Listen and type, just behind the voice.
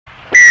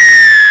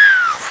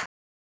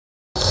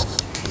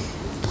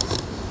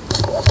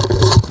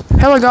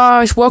Hello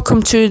guys,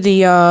 welcome to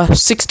the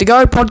Six to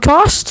Go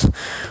podcast.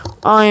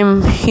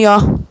 I'm here,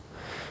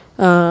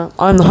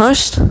 I'm the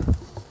host,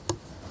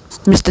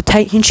 Mr.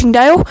 Tate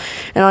Hinchingdale,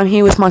 and I'm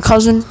here with my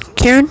cousin,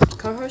 Kieran,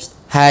 co-host.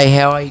 Hey,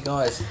 how are you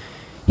guys?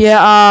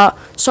 Yeah,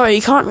 sorry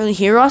you can't really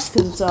hear us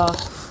because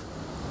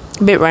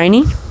it's a bit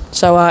rainy,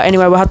 so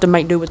anyway we'll have to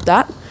make do with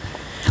that.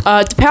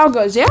 If the power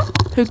goes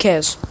out, who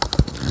cares?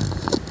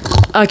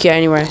 Okay,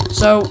 anyway,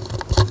 so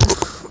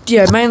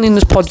yeah, mainly in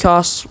this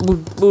podcast,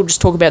 we'll just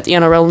talk about the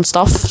NRL and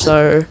stuff.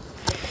 So,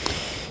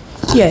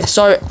 yeah.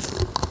 So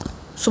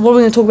what are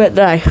we going to talk about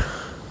today?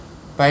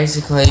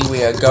 Basically,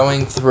 we are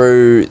going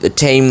through the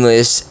team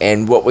list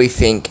and what we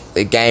think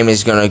the game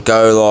is going to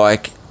go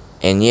like.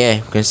 And yeah,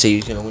 we're going to see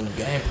who's going to win the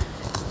game.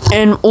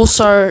 And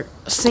also,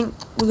 I think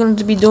we're going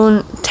to be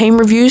doing team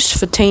reviews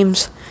for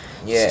teams.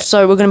 Yeah.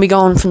 So we're going to be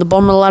going from the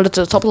bottom of the ladder to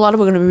the top of the ladder.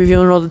 We're going to be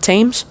reviewing all the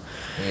teams.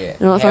 Yeah.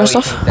 And all that kind of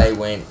stuff. How we think they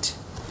went.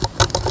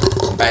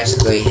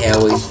 Basically,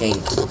 how we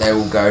think they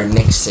will go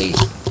next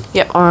season.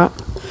 Yep, alright.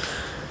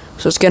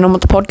 So let's get on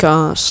with the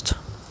podcast.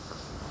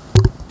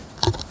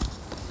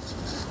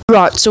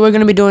 Right, so we're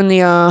going to be doing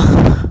the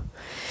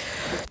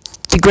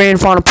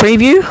grand final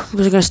preview.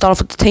 We're going to start off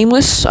with the team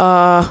list.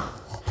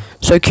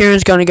 So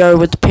Kieran's going to go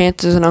with the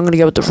Panthers and I'm going to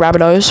go with the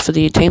Rabbitohs for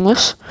the team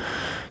list.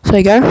 So there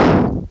you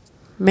go.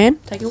 Man,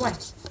 take it away.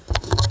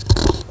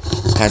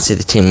 Can't see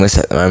the team list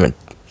at the moment.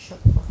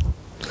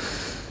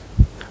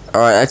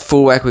 Alright, at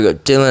fullback we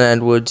got Dylan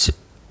Edwards.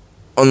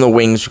 On the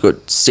wings we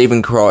got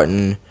Stephen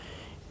Crichton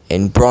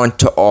and Brian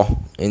To'o.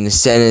 In the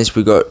centres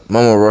we got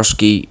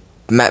Momorowski,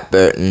 Matt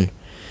Burton.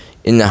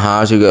 In the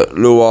halves we got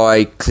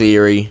Luai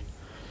Cleary.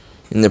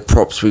 In the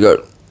props we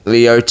got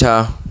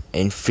Leota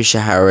and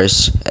Fisher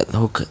Harris. At the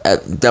hook,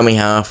 at the dummy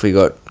half we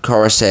got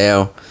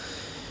Coruscant.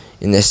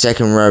 In the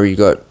second row we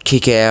got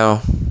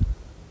Kickow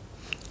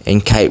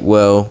and Kate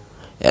Well.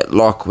 At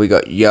lock we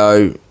got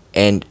Yo,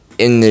 and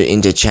in the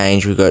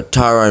interchange we got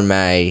Tyrone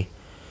May,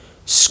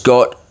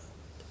 Scott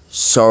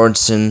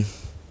Sorensen,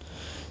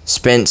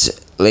 Spence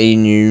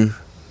Leniu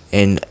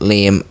and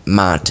Liam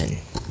Martin.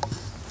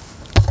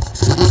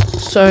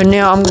 So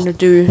now I'm going to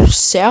do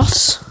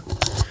South.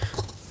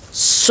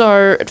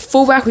 So at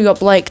fullback we got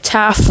Blake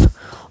Taff.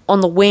 On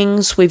the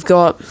wings we've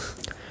got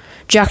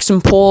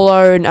Jackson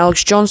Paulo and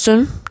Alex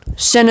Johnson.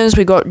 Centres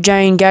we got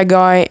Jane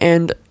Gagai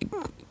and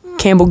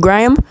Campbell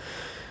Graham.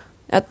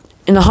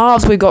 In the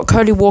halves we got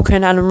Cody Walker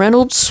and Adam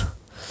Reynolds.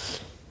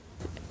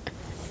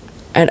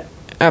 At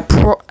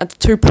the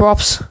two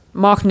props,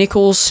 Mark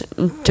Nichols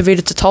and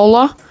Tavita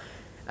Totola.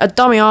 At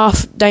dummy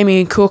half,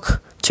 Damien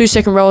Cook. 2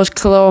 second rowers,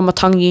 Kaloa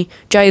Matangi,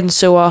 Jaden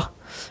Sewer.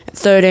 At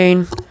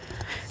 13,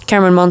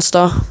 Cameron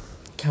Munster.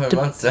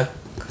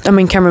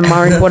 Cameron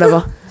Murray,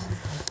 whatever.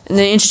 In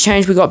the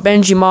interchange, we got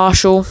Benji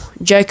Marshall,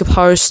 Jacob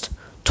Host,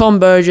 Tom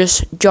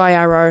Burgess, Jai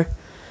Arrow.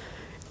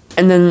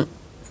 And then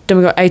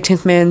we got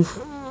 18th man,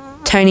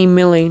 Taney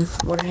Milling.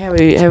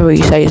 However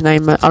you say his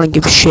name, I don't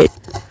give a shit.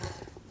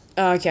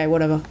 Okay,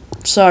 whatever.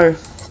 So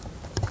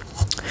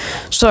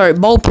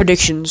bold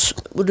predictions.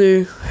 We'll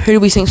do who do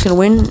we think's gonna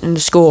win and the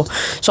score.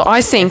 So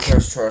I think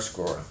first try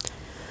scorer.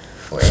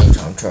 Or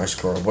anytime try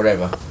scorer,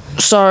 whatever.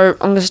 So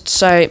I'm gonna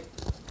say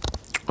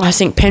I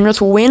think Penrith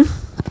will win.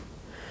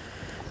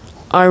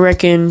 I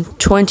reckon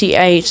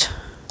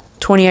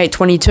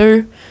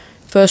 28-22.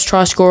 First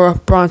try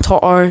scorer, Brian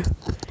To'o.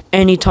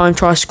 Anytime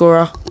try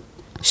scorer,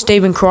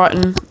 Stephen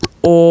Crichton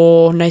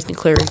or Nathan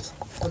Cleary.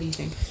 What do you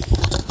think?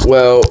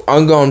 Well,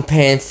 I'm going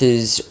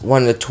Panthers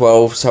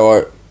 1-12,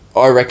 so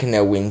I reckon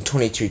they'll win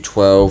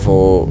 22-12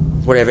 or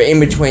whatever, in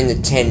between the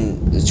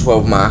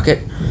 10-12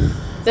 market.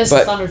 There's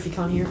the thunder if you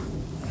can't hear.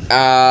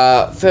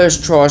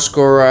 First try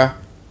scorer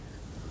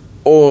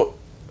or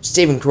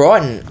Stephen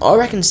Crichton. I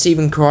reckon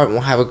Stephen Crichton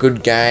will have a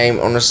good game,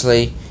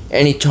 honestly.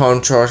 Anytime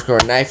try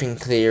scorer, Nathan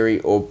Cleary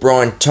or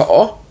Brian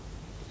To'o.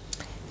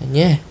 And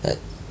yeah,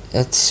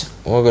 that's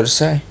all I've got to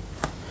say.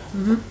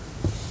 Mm-hmm.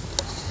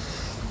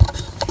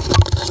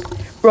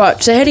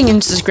 Right, so heading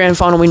into this grand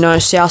final, we know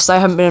South, they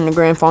haven't been in a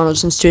grand final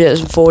since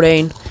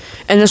 2014.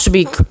 And this will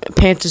be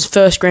Panthers'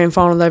 first grand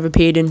final they've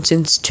appeared in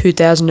since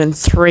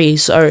 2003.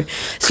 So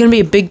it's going to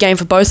be a big game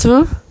for both of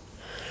them.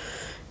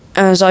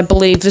 As I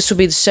believe this will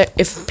be the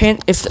if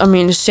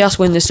South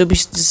win this, it'll be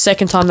the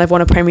second time they've won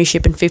a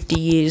premiership in 50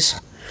 years.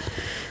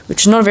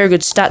 Which is not a very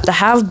good stat to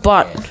have,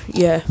 but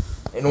yeah.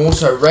 And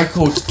also,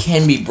 records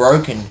can be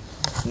broken.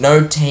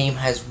 No team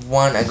has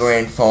won a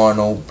grand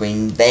final,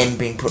 been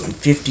putting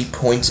 50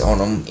 points on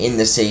them in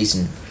the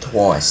season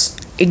twice.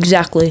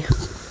 Exactly.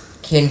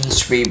 Can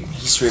history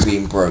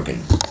be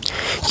broken?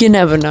 You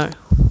never know.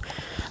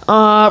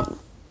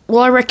 Well,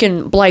 I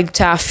reckon Blake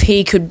Taff,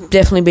 he could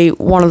definitely be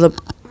one of the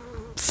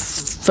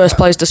first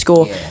players to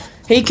score. Yeah.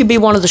 He could be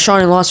one of the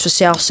shining lights for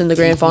Souths in the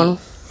grand final,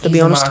 to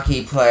be honest. He's a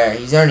marquee player.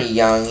 He's only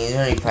young. He's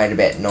only played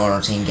about 9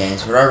 or 10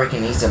 games, but I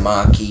reckon he's a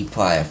marquee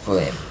player for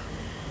them.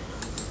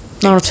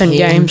 9 or 10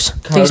 games. I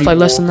think he's played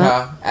less than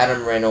that.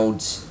 Adam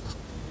Reynolds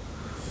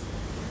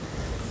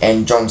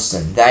and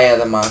Johnston. They are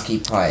the marquee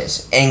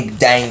players. And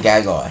Dane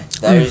Gagai.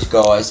 Those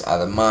guys are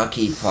the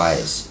marquee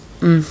players.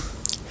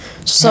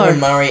 So Cameron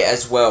Murray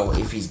as well,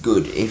 if he's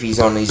good, if he's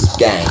on his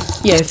game.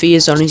 yeah, if he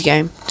is on his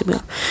game.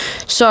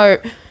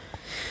 So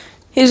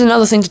here's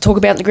another thing to talk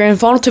about in the grand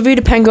final. Tavita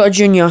Pangai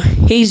Jr.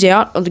 He's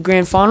out of the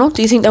grand final.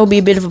 Do you think that will be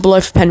a bit of a blow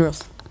for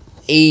Penrith?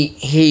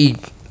 He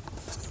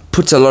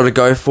puts a lot of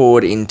go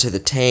forward into the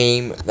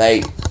team.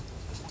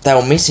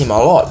 They'll miss him a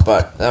lot,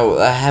 but they'll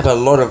have a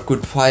lot of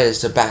good players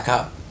to back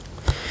up.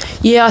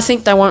 Yeah, I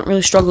think they won't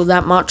really struggle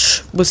that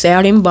much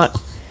without him, but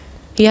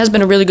he has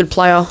been a really good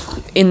player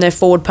in their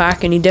forward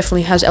pack, and he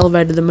definitely has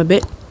elevated them a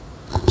bit.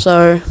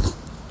 So,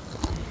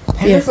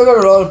 Penrith have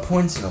got a lot of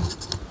points in them.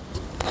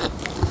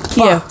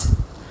 yeah. But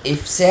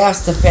if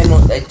South defend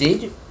what they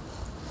did,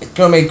 it's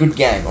going to be a good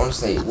game,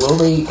 honestly. It will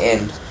be,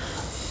 and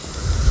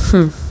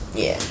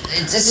yeah,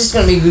 it's just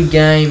going to be a good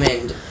game.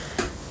 And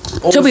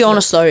To be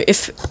honest, though,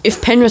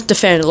 if Penrith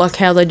defend like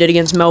how they did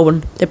against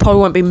Melbourne, there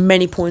probably won't be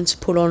many points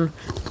put on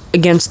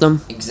against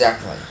them.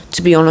 Exactly.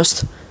 To be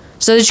honest.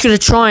 So they're just going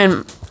to try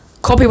and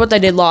copy what they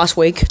did last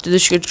week. They're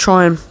just going to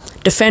try and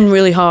defend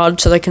really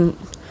hard so they can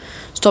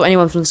stop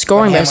anyone from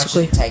scoring,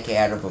 basically. How much did it take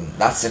out of them?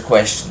 That's the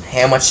question.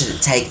 How much did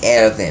it take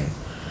out of them?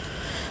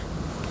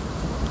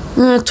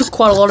 It took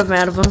quite a lot of them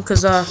out of them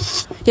because a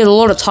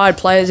lot of tired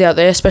players out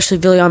there, especially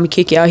Viliami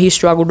Kikau. He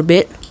struggled a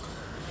bit.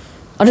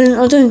 I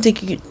don't think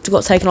he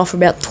got taken off for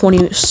about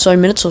 20 or so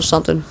minutes or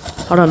something.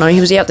 I don't know.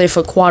 He was out there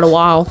for quite a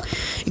while.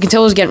 You can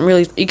tell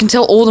you can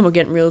tell all of them are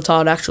getting really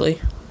tired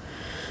actually.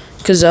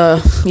 Because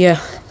yeah.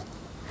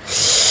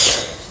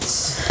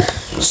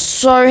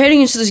 So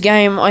heading into this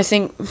game, I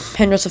think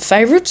Penrith are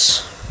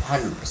favourites.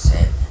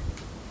 100%.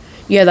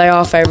 Yeah, they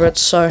are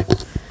favourites. So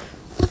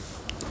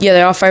yeah,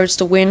 they are favourites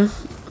to win.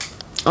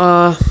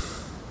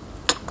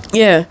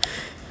 Yeah.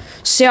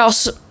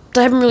 South,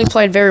 they haven't really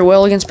played very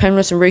well against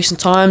Penrith in recent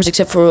times,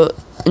 except for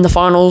in the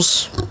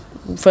finals,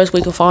 first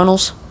week of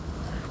finals,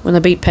 when they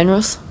beat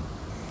Penrith.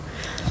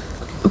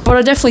 But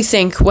I definitely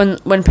think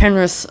when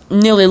Penrith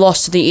nearly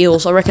lost to the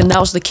Eels, I reckon that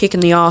was the kick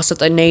in the arse that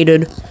they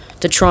needed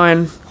to try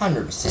and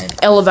 100%.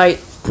 elevate.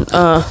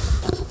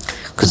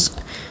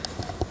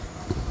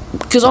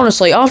 Because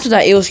honestly, after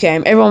that Eels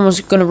game, everyone was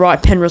going to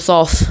write Penrith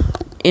off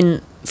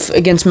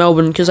against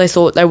Melbourne because they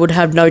thought they would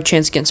have no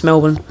chance against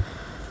Melbourne.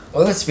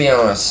 Well, let's be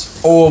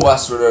honest. All of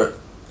us would have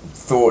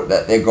thought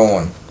that they're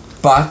gone.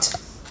 But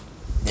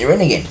they're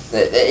in again.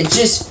 It's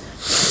just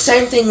the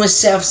same thing with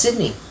South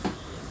Sydney.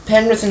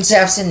 Penrith and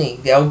South Sydney,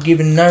 they were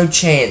given no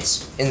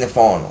chance in the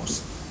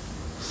finals.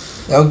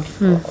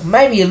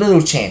 Maybe a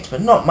little chance, but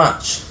not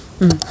much.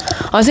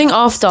 I think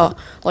after,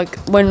 like,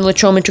 when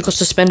Latrell Mitchell got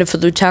suspended for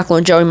the tackle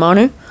on Joey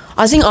Manu,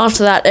 I think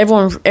after that,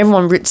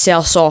 everyone writ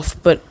South off,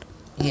 but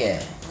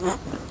yeah.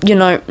 You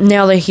know,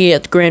 now they're here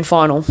at the grand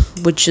final,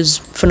 which is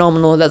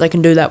phenomenal that they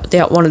can do that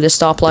without one of their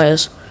star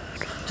players.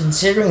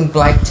 Considering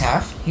Blake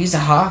Taff, he's a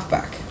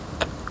halfback.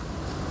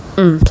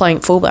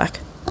 Playing fullback.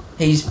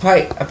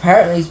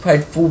 Apparently he's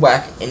played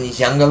fullback in his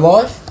younger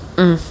life,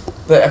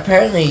 but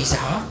apparently he's a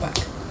halfback.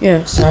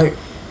 Yeah. So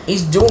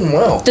he's doing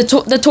well. They're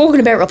talking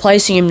about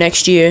replacing him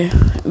next year.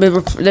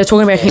 They're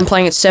talking about him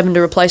playing at 7 to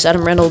replace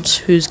Adam Reynolds,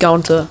 who's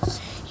going to,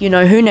 you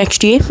know who,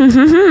 next year.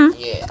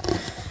 Yeah.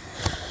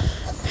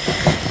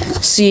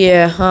 So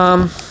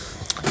yeah,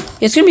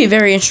 it's going to be a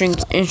very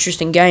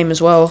interesting game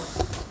as well.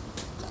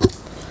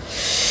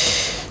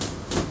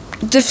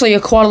 Definitely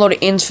quite a lot of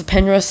ins for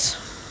Penrith.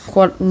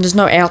 There's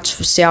no outs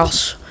for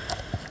South,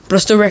 but I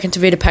still reckon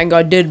Tavita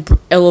Pangai did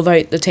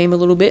elevate the team a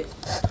little bit.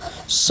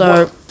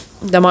 So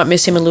they might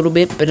miss him a little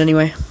bit, but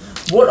anyway.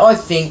 What I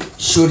think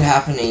should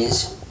happen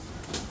is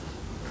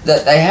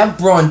that they have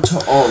Brian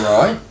To'o,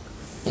 right,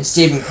 and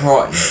Stephen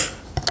Crichton.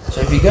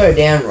 So if you go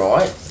down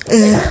right,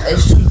 they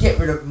should get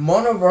rid of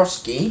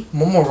Momorowski,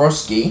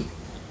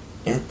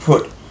 and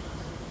put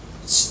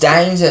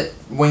Staines at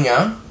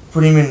winger,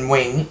 put him in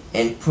wing,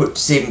 and put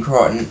Stephen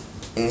Crichton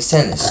in the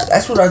centres.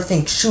 That's what I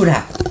think should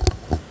happen.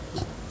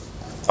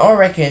 I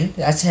reckon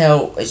that's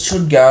how it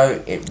should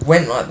go. It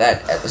went like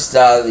that at the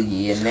start of the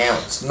year. Now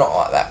it's not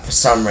like that for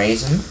some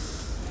reason.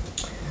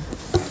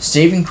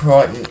 Stephen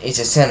Crichton is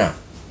a centre.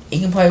 He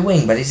can play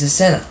wing, but he's a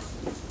centre.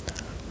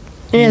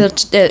 Yeah,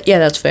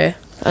 that's fair.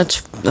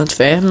 That's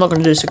fair. I'm not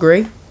going to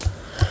disagree.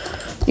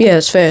 Yeah,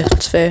 that's fair.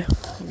 That's fair.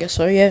 I guess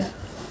so. Yeah,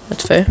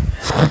 that's fair.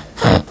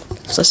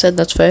 As I said,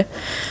 that's fair.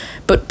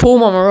 But Paul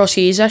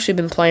Momorowski, he's actually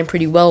been playing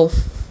pretty well.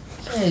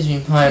 Yeah, he's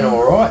been playing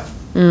all right.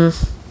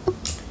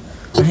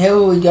 But how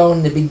will we go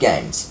in the big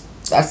games?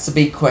 That's the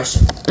big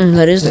question.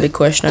 That is the big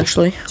question,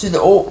 actually. So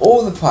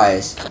all the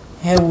players,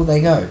 how will they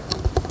go?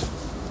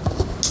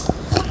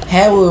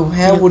 How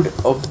would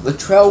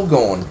Latrell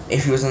gone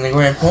if he was in the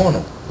grand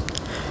final?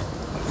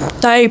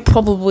 They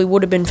probably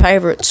would have been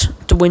favourites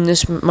to win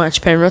this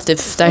match, Penrith,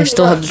 if they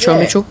still had Latrell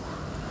Mitchell.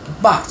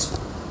 But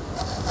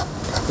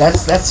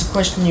that's the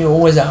question you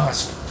always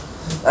ask.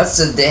 That's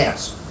the doubt.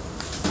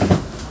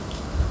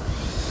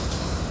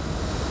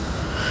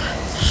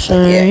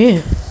 So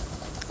yeah.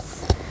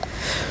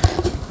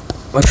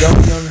 We're going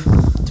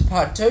on to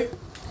part 2,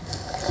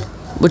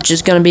 which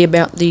is going to be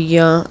about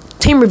the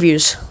team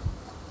reviews.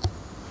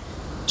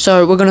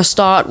 So we're going to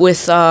start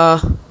with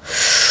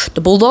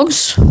the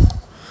Bulldogs.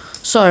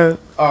 So,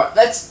 Alright,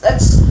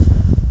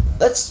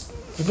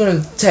 we're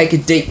going to take a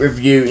deep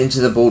review into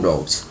the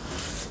Bulldogs.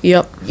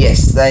 yep,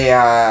 Yes, they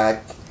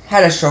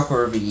had a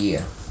shocker of a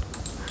year.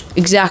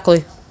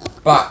 exactly.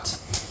 But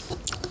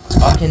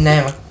I can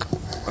name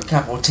a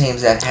couple of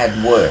teams that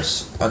had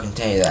worse. I can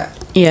tell you that.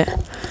 Yeah,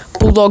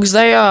 Bulldogs.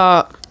 They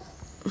are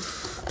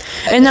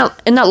in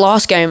that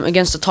last game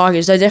against the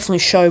Tigers. They definitely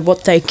showed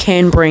what they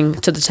can bring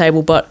to the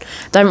table, but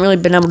they haven't really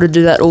been able to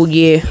do that all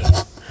year.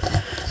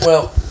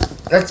 Well,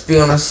 let's be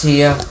honest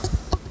here.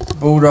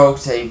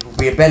 Bulldogs, they will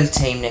be a better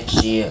team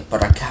next year,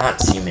 but I can't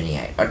see them in the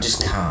 8. I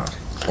just can't,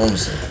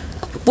 honestly.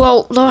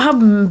 Well, they'll have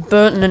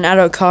Burton and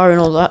Adokar and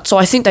all that, so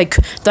I think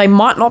they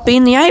might not be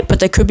in the 8, but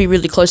they could be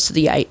really close to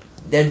the 8.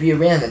 They'd be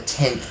around the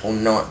 10th or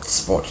 9th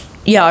spot.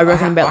 Yeah, I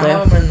reckon about there. I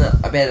have them in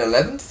about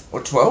 11th or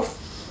 12th.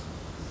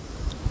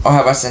 I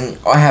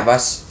have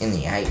us in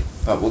the 8,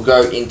 but we'll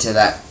go into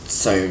that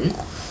soon.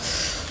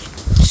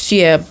 So,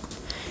 yeah,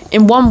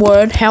 in one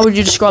word, how would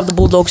you describe the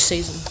Bulldogs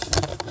season?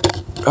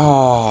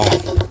 Oh,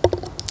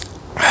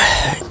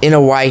 in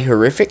a way,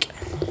 horrific.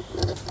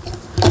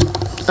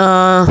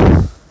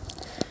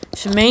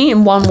 For me,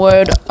 in one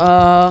word,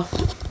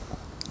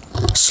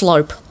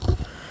 slope.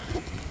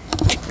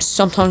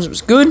 Sometimes it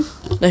was good.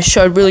 They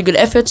showed really good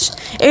efforts.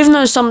 Even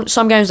though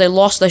some games they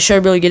lost, they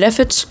showed really good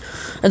efforts.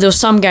 And there were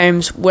some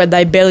games where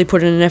they barely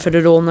put in an effort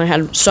at all, and they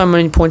had so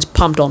many points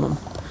pumped on them.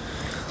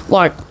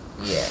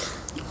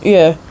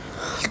 Yeah.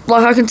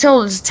 Like, I can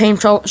tell it's a team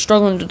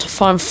struggling to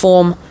find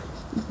form,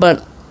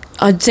 but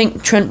I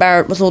think Trent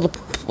Barrett, with all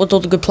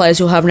the good players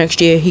he'll have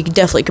next year, he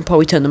definitely could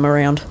probably turn them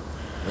around.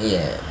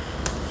 Yeah.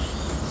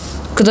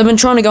 Because they've been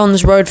trying to go on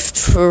this road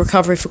for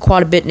recovery for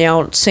quite a bit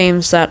now. It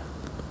seems that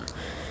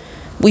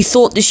we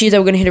thought this year they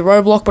were going to hit a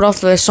roadblock, but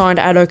after they signed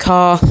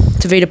Adokar,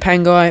 Tavita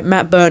Pangai,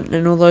 Matt Burton,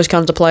 and all those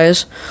kinds of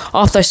players,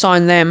 after they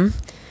signed them,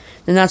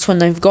 then that's when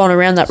they've gone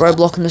around that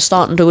roadblock and they're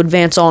starting to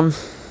advance on.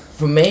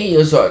 For me, it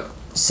was like,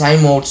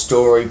 same old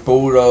story,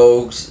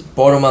 Bulldogs,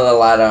 bottom of the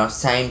ladder,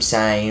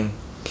 same.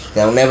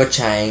 They'll never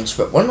change.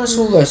 But when I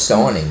saw those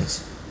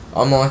signings,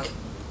 I'm like,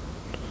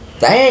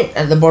 they ain't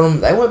at the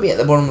bottom, they won't be at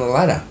the bottom of the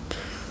ladder.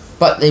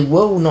 But they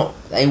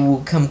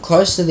will come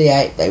close to the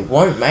 8. They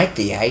won't make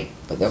the 8,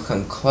 but they'll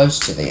come close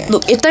to the 8.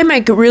 Look, if they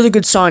make really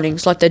good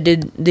signings like they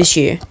did this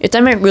year, if they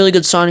make really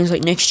good signings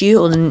like next year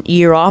or the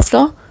year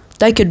after,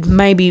 they could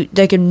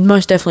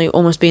most definitely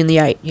almost be in the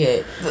 8.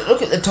 Yeah,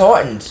 look at the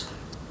Titans.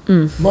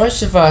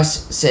 Most of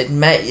us said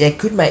they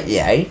could make the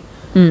 8,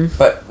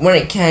 but when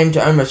it came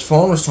to almost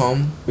finals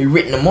time, we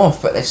written them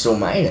off, but they still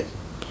made it.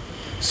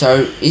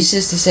 So it's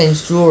just the same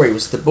story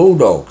with the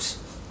Bulldogs,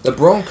 the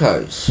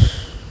Broncos,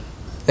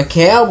 the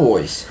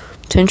Cowboys.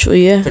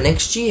 Potentially, yeah. For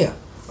next year.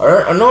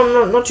 I'm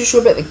not too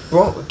sure about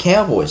the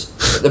Cowboys,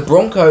 but the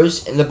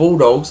Broncos and the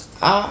Bulldogs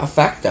are a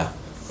factor,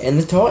 and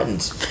the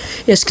Titans.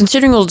 Yes,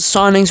 considering all the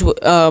signings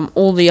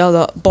all the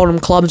other bottom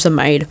clubs have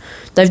made,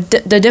 they're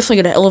definitely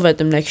going to elevate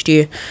them next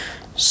year.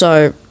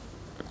 So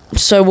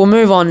we'll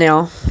move on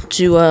now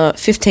to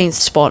 15th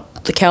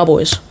spot, the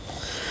Cowboys.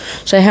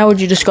 So how would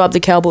you describe the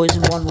Cowboys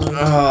in one word?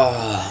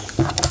 Oh,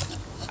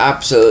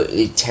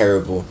 absolutely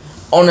terrible.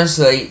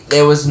 Honestly,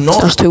 there was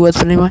not. That's 2 words,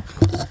 but anyway.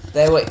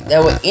 They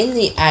were in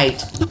the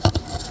 8.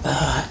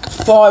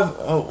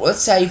 Let's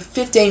say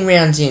 15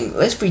 rounds in.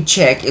 Let's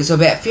recheck. It's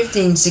about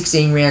 15,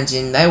 16 rounds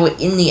in. They were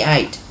in the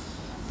 8.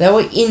 They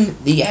were in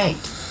the 8,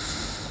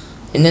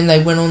 and then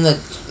they went on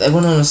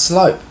a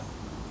slope.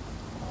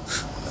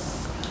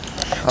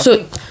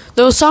 So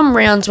there were some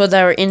rounds where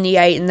they were in the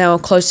 8 and they were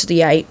close to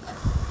the 8.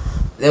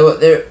 They were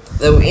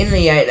in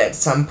the 8 at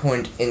some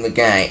point in the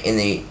game in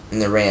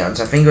the rounds.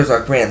 I think it was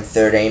like round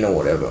 13 or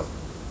whatever.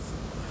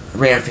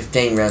 Round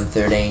 15, round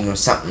 13 or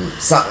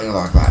something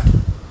like that.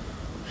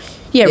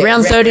 Yeah,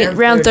 round 13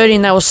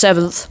 they were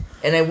 7th.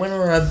 And they went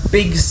on a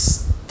big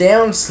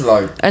down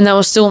slope. And they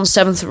were still in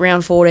 7th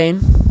round 14.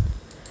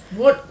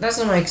 What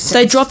doesn't make sense?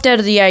 They dropped out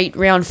of the 8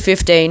 round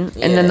 15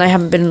 and then they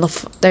haven't been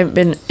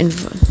in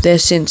there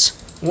since.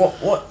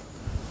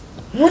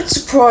 What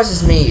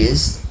surprises me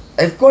is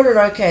they've got an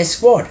okay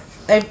squad.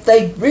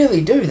 They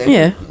really do.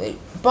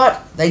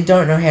 But they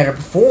don't know how to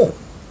perform.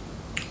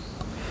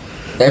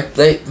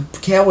 The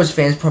Cowboys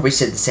fans probably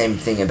said the same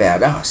thing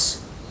about us.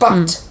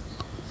 But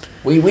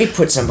we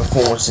put some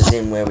performances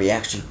in where we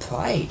actually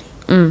played.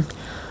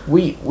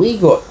 We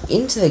got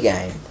into the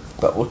game,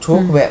 but we'll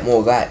talk about more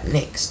of that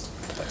next.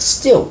 But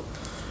still,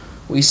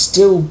 we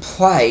still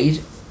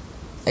played.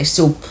 They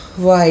still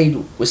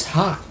played with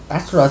heart.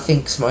 That's what I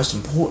think is most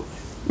important.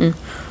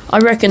 I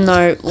reckon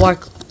though,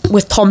 like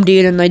with Tom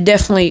Dearden, they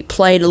definitely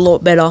played a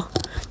lot better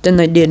than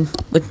they did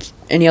with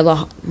any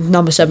other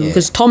number 7.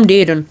 Because Tom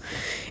Dearden,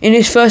 in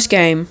his first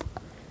game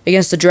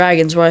against the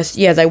Dragons,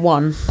 they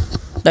won.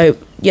 They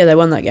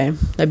won that game.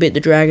 They beat the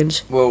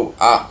Dragons. Well,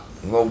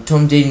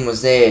 Tom Dearden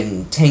was there,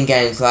 and 10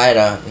 games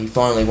later, he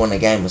finally won a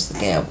game with the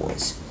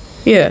Cowboys.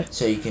 Yeah.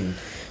 So you can.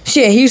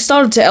 So he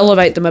started to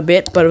elevate them a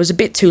bit, but it was a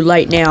bit too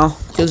late now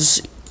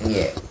because.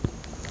 Yeah.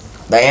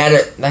 They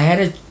had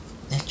a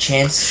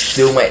chance to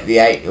still make the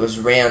 8. It was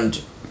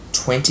round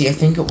 20, I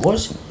think it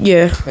was.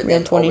 Yeah, But round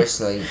then 20.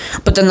 obviously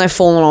But then they've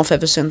fallen off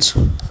ever since.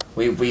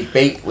 we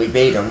beat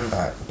them,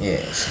 but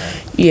yeah. So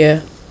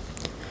Yeah.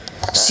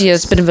 So yeah,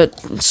 it's been a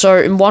bit. So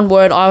in one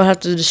word, I would have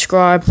to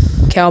describe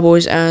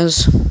Cowboys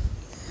as,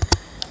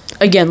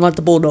 again, like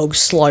the Bulldogs,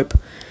 slope.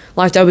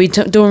 Like they'll be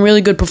doing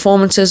really good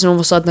performances, and all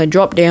of a sudden they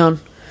drop down.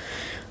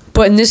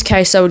 But in this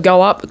case, they would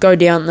go up, go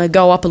down, they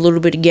go up a little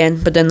bit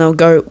again, but then they'll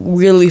go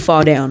really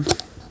far down.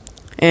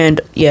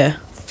 And yeah,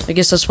 I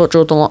guess that's what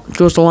draws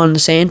the line in the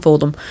sand for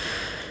them.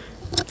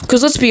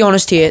 Because let's be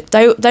honest here,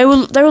 they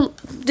were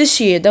this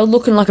year they were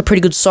looking like a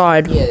pretty good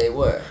side. yeah, they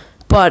were.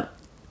 But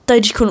they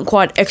just couldn't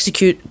quite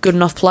execute good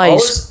enough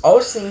plays. I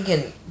was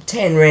thinking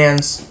 10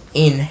 rounds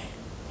in,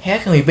 how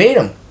can we beat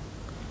them?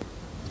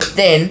 But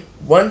then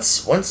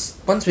once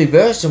we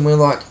versed them, we're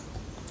like,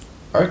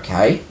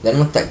 okay, they're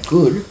not that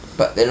good,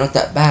 but they're not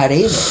that bad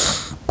either.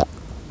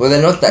 Well,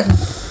 they're not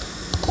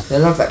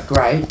that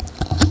great,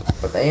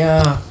 but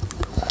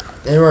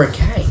they're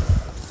okay.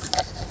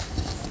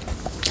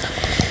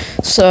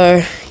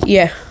 So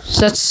yeah,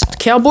 so that's the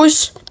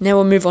Cowboys. Now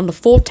we'll move on to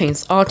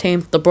 14th, our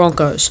team, the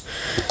Broncos.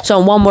 So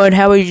in one word,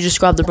 how would you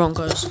describe the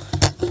Broncos?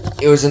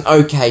 It was an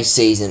okay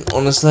season.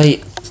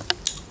 Honestly,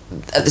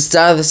 at the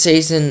start of the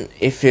season,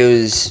 if it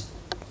was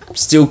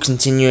still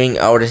continuing,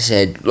 I would have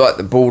said like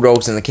the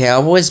Bulldogs and the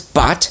Cowboys,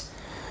 but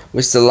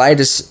with the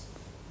latest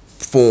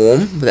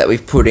form that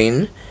we've put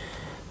in,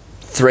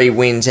 3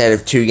 wins out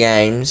of 2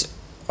 games,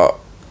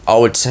 I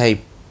would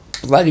say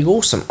bloody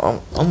awesome.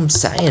 I'm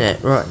saying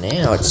it right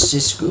now. It's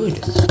just good.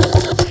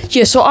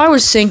 Yeah, so I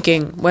was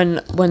thinking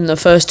when the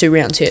first 2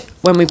 rounds hit,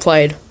 when we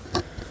played,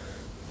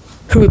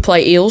 who we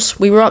play, Eels,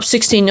 we were up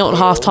 16-0 at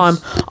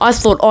halftime. I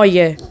thought, oh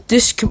yeah,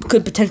 this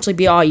could potentially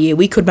be our year.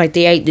 We could make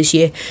the 8 this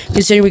year.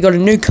 Considering we got a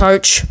new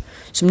coach,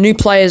 some new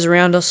players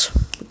around us.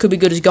 It could be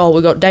good as gold.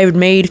 We got David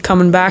Mead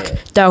coming back, Yeah.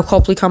 Dale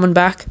Copley coming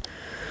back.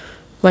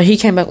 Well, he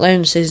came back later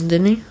in the season,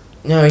 didn't he?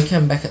 No, he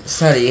came back at the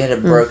start. He had a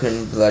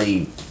broken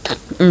bloody.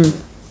 I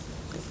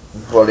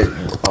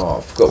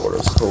forgot what it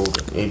was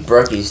called. He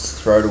broke his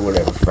throat or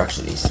whatever,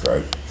 fractured his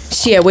throat.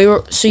 So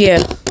yeah,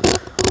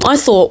 I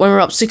thought when we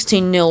were up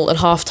 16-0 at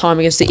halftime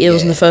against the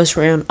Eels in the first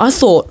round, I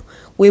thought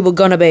we were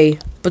going to be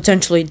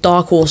potentially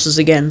dark horses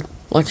again,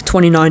 like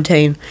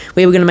 2019.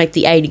 We were going to make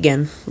the 8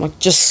 again,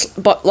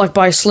 but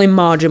by a slim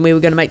margin, we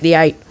were going to make the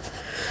 8.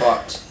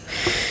 But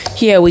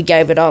Yeah, we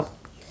gave it up.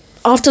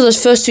 After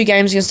those first 2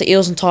 games against the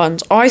Eels and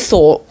Titans, I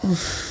thought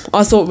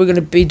we were going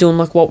to be doing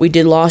like what we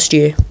did last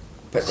year.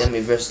 But then we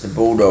versed the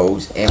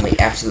Bulldogs and we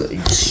absolutely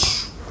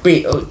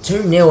beat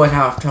 2-0 at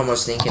half time. I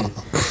was thinking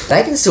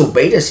they can still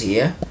beat us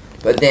here.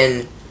 But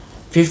then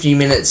 50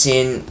 minutes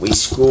in we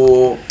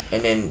score,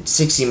 and then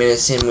 60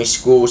 minutes in we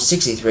score,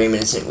 63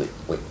 minutes in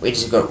we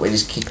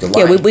just kicked away.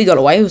 Yeah, we got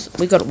away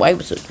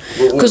with it.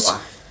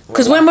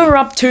 Because when we were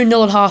up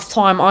 2-0 at half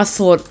time, I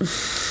thought,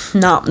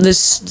 nah,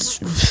 this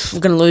we're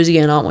gonna lose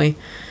again, aren't we?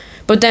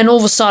 But then all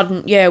of a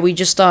sudden, yeah, we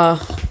just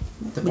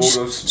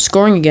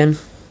scoring again.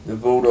 The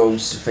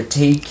Bulldogs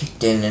fatigue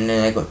kicked in and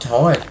then they got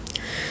tired.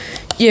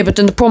 Yeah, but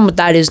then the problem with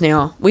that is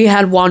now we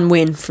had 1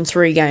 win from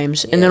 3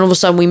 games, and then all of a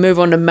sudden we move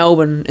on to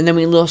Melbourne, and then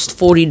we lost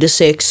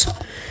 40-6.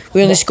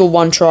 We only scored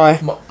 1 try.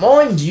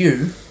 Mind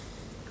you,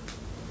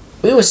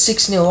 we were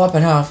 6-0 up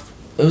at half.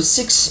 It was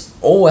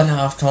 6-all at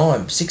half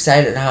time.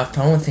 6-8 at half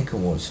time, I think it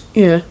was.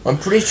 Yeah, I'm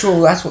pretty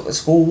sure that's what the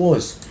score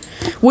was.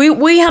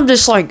 we have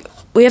this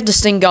we have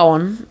this thing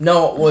going.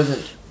 No, it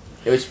wasn't.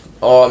 It was.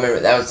 Oh, I remember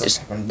that was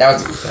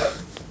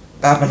the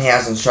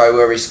Pappenhausen show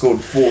where we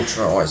scored 4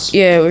 tries.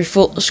 Yeah, we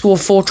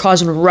scored 4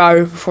 tries in a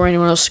row before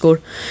anyone else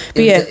scored.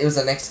 But It was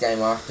the next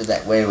game after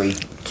that where we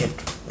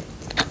kept.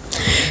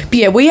 But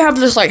yeah, we have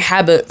this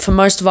habit for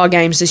most of our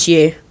games this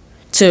year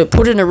to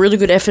put in a really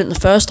good effort in the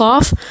first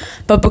half,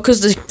 but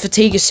because the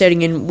fatigue is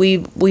setting in,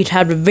 we'd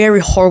had a very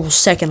horrible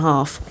second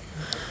half.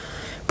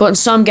 But in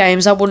some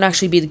games that wouldn't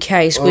actually be the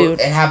case. Well,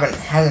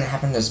 hasn't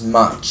happened as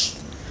much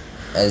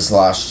as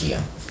last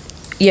year.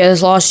 Yeah,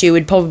 as last year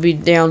we'd probably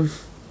be down.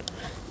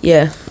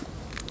 Yeah.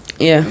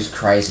 It was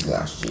crazy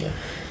last year.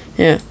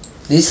 Yeah.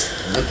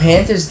 The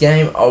Panthers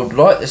game, I would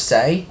like to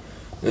say,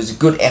 it was a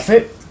good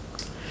effort,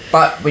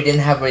 but we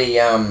didn't have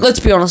a Let's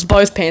be honest,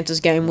 both Panthers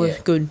game were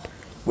good.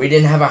 We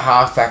didn't have a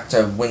halfback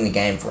to win the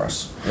game for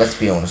us. Let's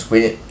be honest, we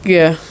didn't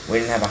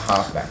have a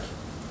halfback.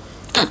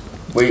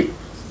 We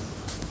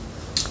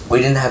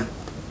didn't have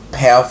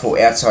powerful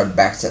outside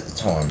backs at the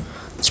time.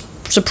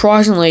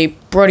 Surprisingly,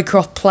 Brodie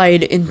Croft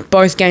played in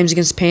both games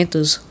against the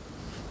Panthers.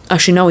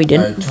 Actually, no, he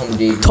didn't. No, Tom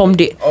did. Tom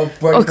did. Oh,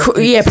 Brodie Croft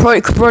did. Yeah,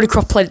 Brodie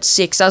Croft played at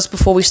 6. That was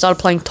before we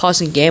started playing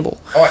Tyson Gamble.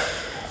 Alright,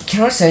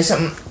 can I say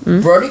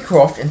something? Brodie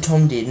Croft and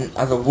Tom Dearden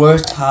are the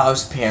worst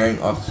halves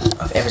pairing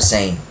I've ever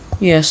seen.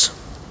 Yes.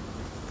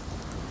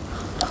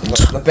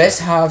 The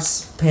best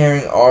halves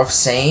pairing I've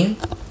seen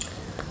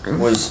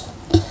was...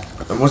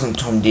 It wasn't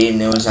Tom Dearden,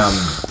 it was,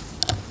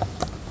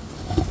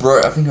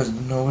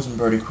 it wasn't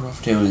Brodie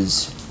Croft, it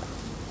was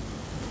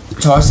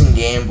Tyson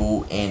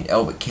Gamble and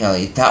Albert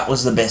Kelly. That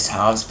was the best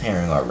halves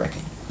pairing, I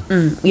reckon.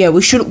 Yeah,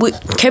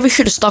 Kevin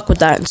should have stuck with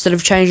that instead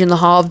of changing the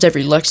halves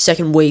every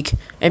second week,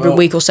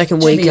 week or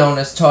second week. To be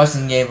honest,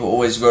 Tyson Gamble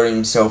always got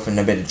himself in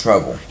a bit of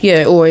trouble.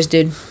 Yeah, always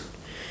did.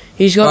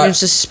 He's got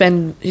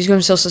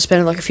himself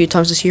suspended like a few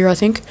times this year, I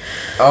think.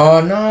 Oh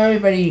no,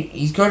 but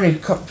he's got a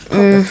cop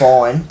the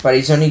fine, but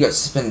he's only got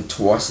suspended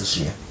twice this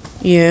year.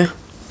 Yeah.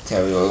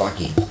 So we were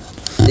lucky.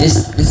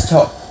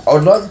 I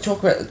would like to talk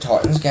about the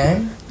Titans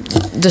game.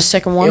 The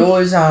second one. It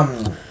was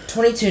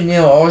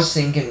 22-0. I was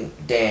thinking,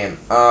 damn.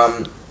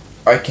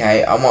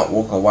 Okay, I might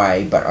walk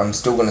away, but I'm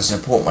still going to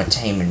support my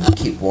team and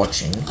keep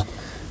watching.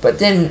 But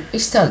then it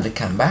started to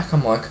come back.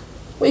 I'm like,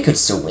 we could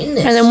still win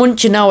this. And then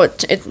wouldn't you know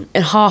it,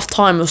 at half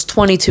time it was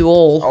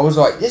 22-all. I was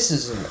like, this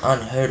is an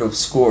unheard of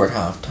score at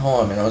half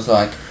time, and I was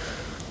like,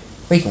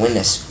 we can win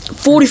this.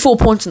 44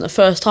 points in the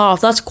first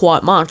half. That's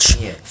quite much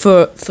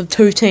for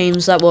two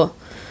teams that were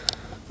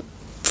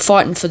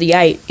fighting for the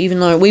 8, even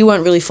though we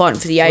weren't really fighting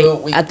for the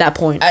 8 at that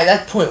point. At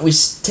that point, we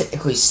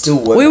technically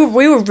still were.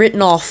 We were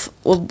written off.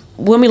 Well,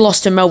 when we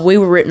lost to Melbourne, we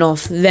were written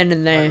off then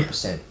and there.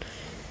 100%.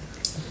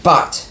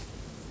 But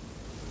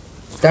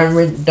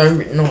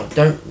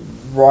don't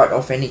write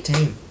off any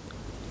team.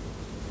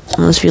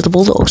 Unless you're the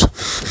Bulldogs.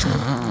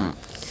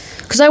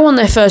 Because they won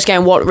their first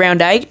game,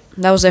 round 8?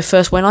 That was their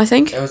first win, I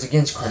think. It was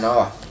against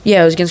Cronulla.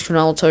 Yeah, it was against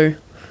Cronulla too.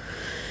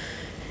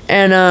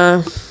 And,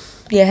 how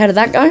did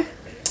that go?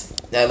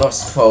 They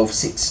lost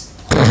 12-6.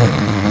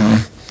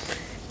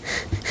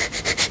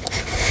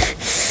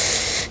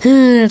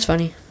 That's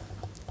funny.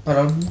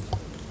 But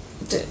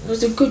it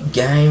was a good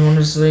game,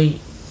 honestly.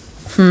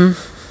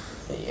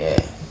 Yeah.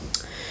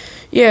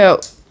 Yeah,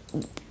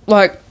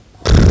 like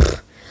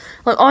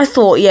I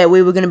thought,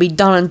 we were going to be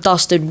done and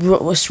dusted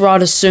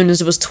right as soon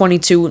as it was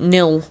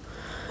 22-0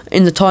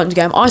 in the Titans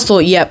game. I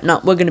thought,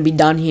 we're going to be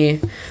done here.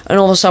 And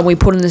all of a sudden we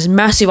put in this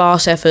massive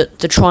ass effort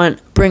to try and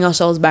bring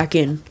ourselves back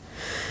in.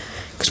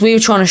 Because we were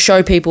trying to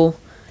show people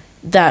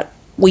that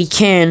we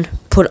can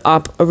put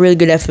up a really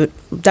good effort.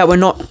 That we're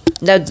not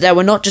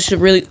just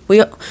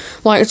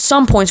at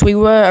some points we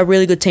were a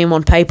really good team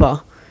on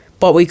paper,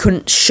 but we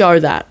couldn't show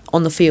that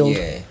on the field.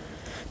 Yeah.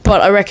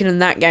 But I reckon in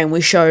that game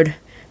we showed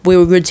we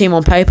were a good team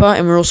on paper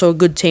and we're also a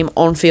good team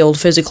on field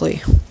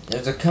physically. There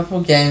was a couple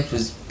of games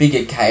with big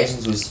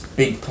occasions with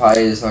big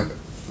players, like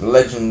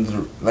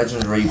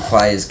legendary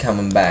players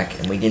coming back,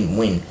 and we didn't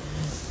win.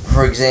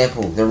 For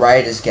example, the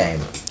Raiders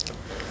game.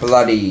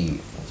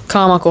 Bloody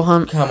Carmichael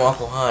Hunt.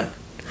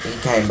 He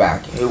came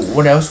back.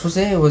 What else was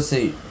there? There was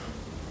the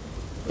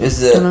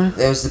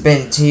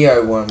Ben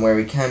Teo one where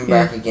he came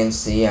back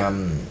against the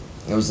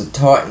it was the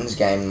Titans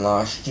game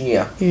last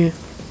year. Yeah.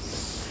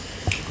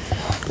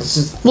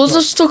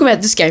 Let's talk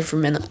about this game for a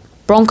minute.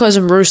 Broncos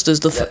and Roosters,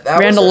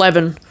 round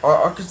 11.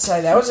 I could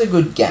say that was a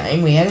good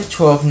game. We had a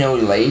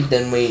 12-0 lead,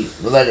 then we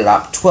let it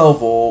up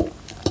 12-all.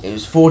 It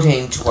was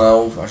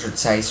 14-12, I should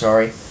say,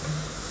 sorry.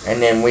 And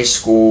then we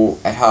score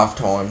at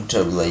half-time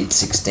to lead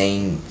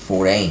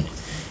 16-14.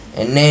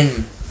 And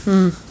then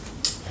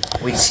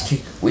we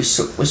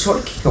sort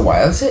of kick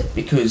away with it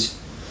because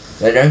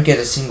they don't get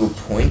a single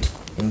point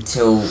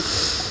until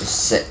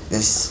there's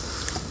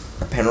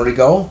a penalty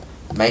goal.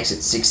 Makes it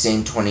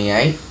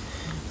 16-28,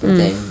 but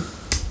then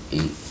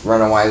he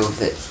run away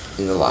with it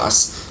in the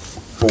last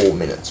 5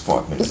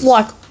 minutes.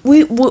 Like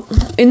we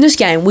in this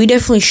game, we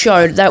definitely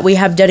showed that we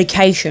have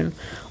dedication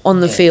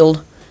on the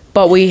field,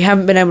 but we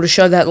haven't been able to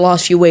show that the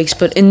last few weeks.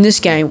 But in this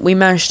game, we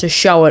managed to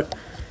show it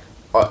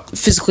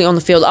physically on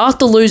the field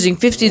after losing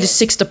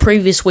 50-6 the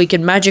previous week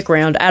in Magic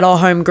Round at our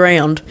home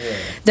ground,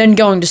 then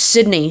going to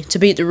Sydney to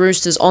beat the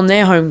Roosters on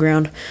their home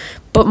ground.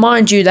 But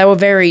mind you, they were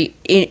very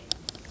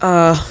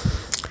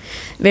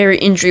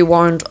injury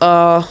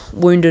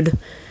wounded.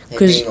 They've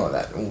been like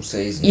that all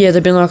season. Yeah,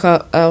 they've been like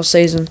our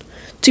season.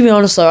 To be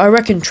honest, though, I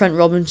reckon Trent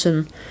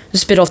Robinson,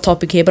 this is a bit off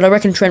topic here, but I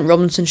reckon Trent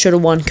Robinson should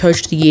have won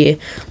Coach of the Year.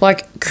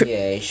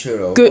 He should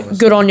have.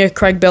 Good on you,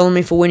 Craig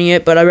Bellamy, for winning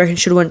it, but I reckon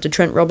should have went to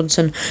Trent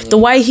Robinson. Yeah. The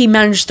way he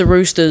managed the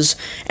Roosters,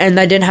 and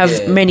they didn't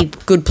have many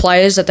good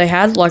players that they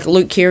had, like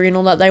Luke Keary and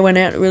all that, they went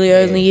out really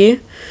early in the year.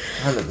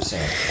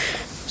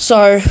 100%.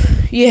 So,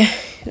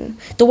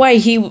 the way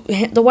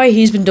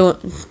he's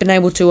been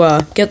able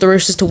to get the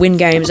Roosters to win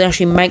games and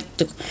actually make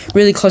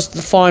really close to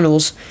the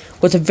finals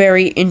with a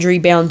very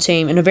injury-bound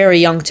team and a very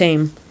young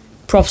team.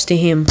 Props to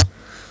him.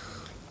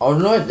 I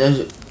would like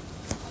to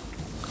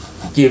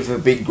give a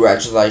big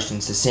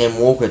congratulations to Sam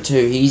Walker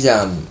too. He's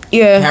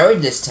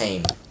carried this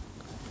team.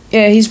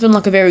 Yeah, he's been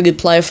like a very good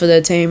player for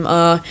their team.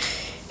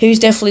 He was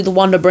definitely the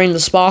one to bring the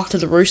spark to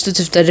the Roosters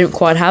if they didn't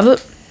quite have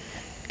it.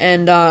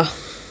 And But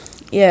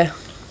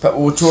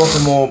we'll talk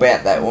more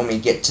about that when we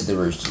get to the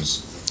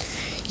Roosters.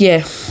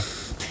 Yeah.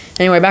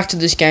 Anyway, back to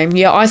this game.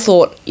 Yeah, I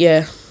thought,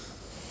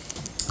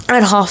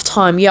 at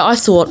half-time, I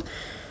thought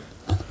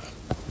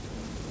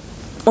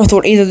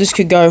either this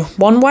could go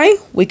one way,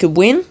 we could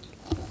win,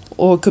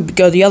 or it could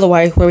go the other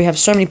way, where we have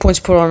so many points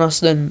put on us,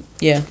 then,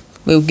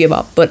 we'll give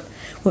up. But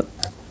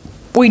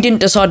we didn't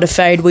decide to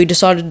fade. We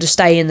decided to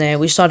stay in there.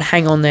 We decided to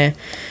hang on there.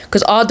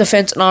 Because our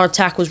defence and our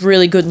attack was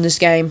really good in this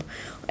game.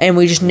 and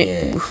we just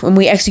and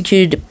we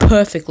executed it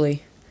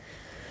perfectly.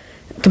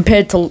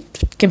 Compared to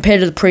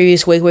the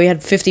previous week, where we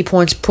had 50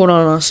 points put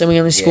on us and we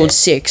only scored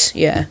 6.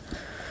 Yeah.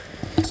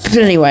 But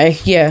anyway,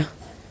 yeah.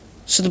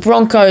 So the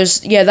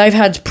Broncos, they've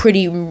had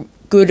pretty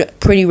good,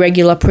 pretty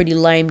regular, pretty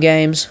lame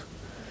games.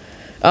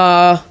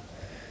 The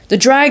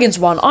Dragons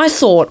one, I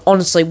thought,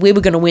 honestly, we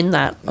were going to win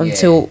that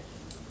until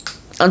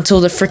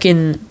the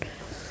freaking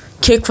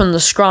kick from the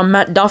scrum,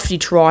 Matt Duffy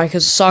try,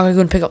 because Saka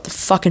couldn't pick up the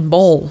fucking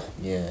ball.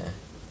 Yeah.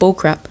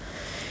 Bullcrap.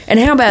 And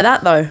how about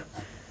that, though?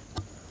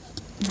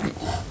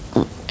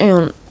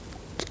 And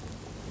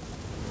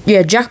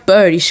Jack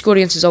Bird, he scored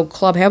against his old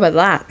club. How about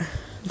that?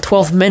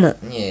 12th minute.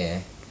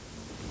 Yeah.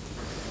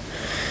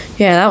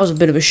 Yeah, that was a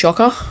bit of a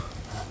shocker.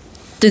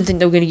 Didn't think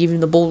they were going to give him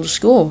the ball to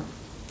score.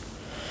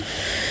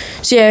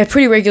 So yeah,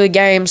 pretty regular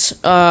games.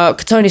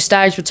 Katoni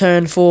Staggs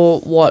returned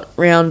for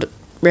round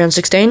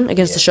 16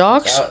 against the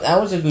Sharks. That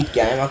was a good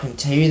game. I can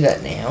tell you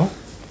that now.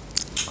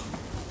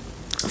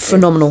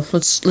 Phenomenal.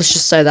 Let's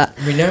just say that.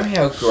 We know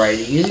how great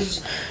he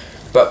is,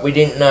 but we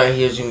didn't know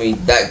he was going to be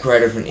that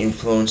great of an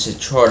influence to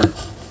try to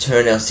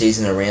turn our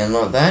season around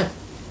like that.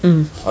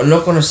 I'm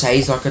not going to say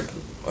he's like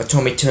a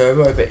Tommy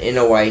Turbo, but in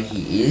a way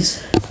he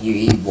is.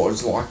 He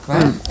was like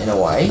that, in a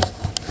way.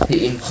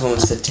 He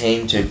influenced the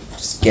team to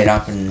just get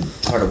up and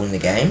try to win the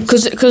games.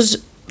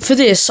 Because for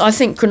this, I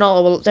think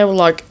Cronulla, they were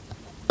like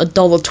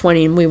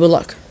 $1.20 and we were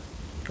like...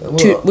 we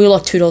were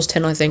like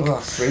 $2.10, I think. We were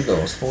like $3,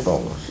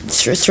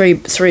 $4.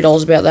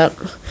 $3 about that.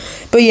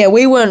 But yeah,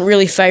 we weren't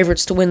really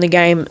favourites to win the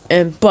game.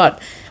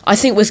 But I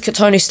think with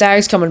Katoni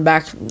Staggs coming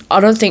back, I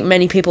don't think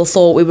many people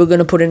thought we were going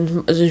to put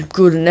in as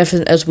good an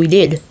effort as we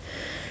did.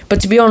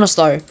 But to be honest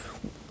though,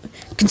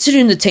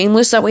 considering the team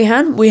list that we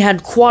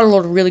had quite a lot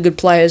of really good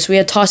players. We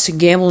had Tyson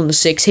Gamble in the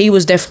 6. He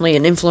was definitely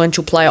an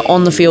influential player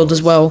on the field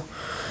as well.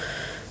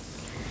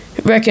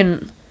 I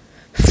reckon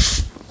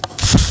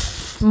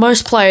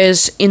most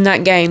players in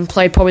that game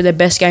played probably their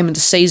best game of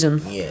the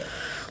season. Yeah.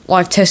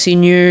 Like Tessie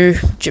New.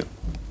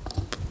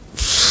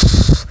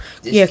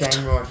 This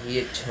game right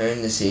here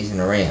turned the season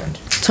around.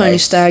 Tony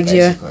Staggs,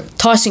 basically.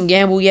 Tyson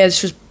Gamble,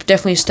 this was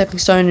definitely a stepping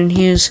stone in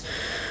his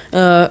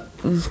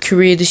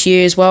career this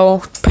year as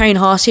well. Payne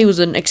Haas, he was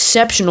an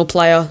exceptional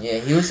player. Yeah,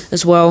 he was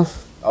as well.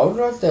 I would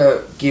like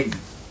to give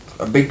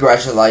a big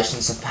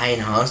congratulations to Payne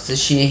Haas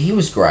this year. He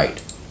was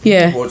great.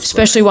 Yeah,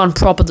 especially one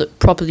prop of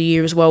the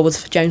year as well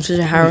with James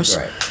Fisher-Harris.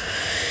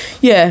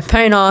 Yeah,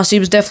 Payne Haas, he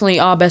was definitely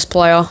our best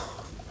player.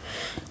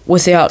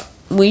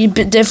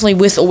 Definitely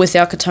with or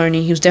without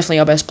Katoni, he was definitely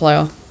our best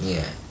player.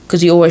 Yeah.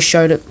 Because he always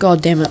showed it.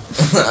 God damn it.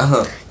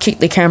 Kick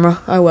the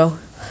camera. Oh well.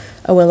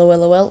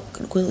 Gonna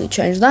quickly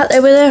change that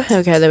over there.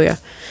 Okay, there we go.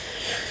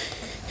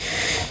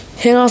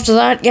 And after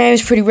that game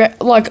is pretty...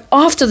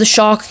 after the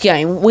Shark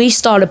game, we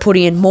started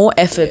putting in more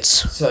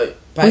efforts. Yeah, so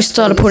we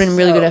started putting in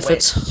really good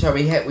efforts. So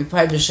we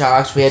played the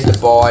Sharks, we had the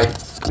bye.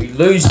 We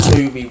lose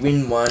 2, we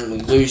win 1. We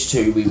lose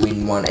 2, we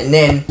win 1. And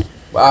then,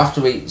 after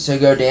we... So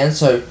go down,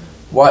 so...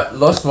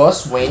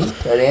 Loss, win,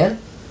 go down.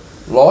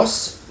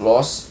 Loss,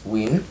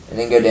 win. And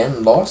then go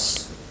down,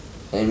 loss,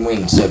 and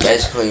win. So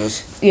basically it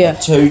was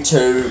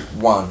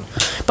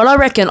 2-2-1. But I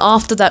reckon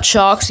after that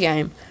Sharks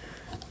game,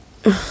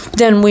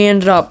 then we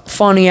ended up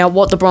finding out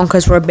what the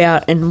Broncos were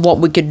about and what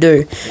we could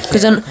do.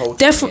 Because then,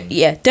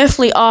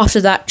 definitely after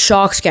that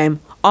Sharks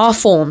game, our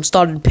form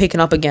started picking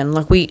up again.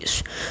 We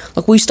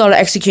started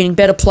executing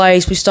better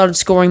plays. We started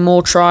scoring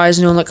more tries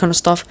and all that kind of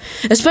stuff.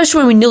 Especially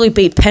when we nearly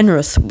beat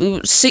Penrith.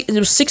 It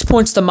was 6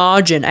 points to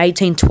margin,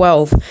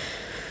 18-12.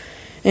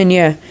 And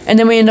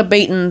then we ended up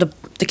beating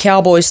the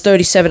Cowboys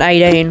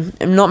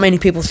 37-18. And not many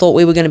people thought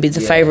we were going to be the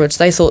favourites.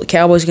 They thought the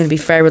Cowboys were going to be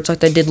favourites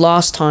like they did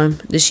last time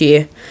this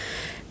year.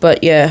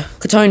 But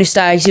Katoni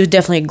Staggs, he was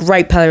definitely a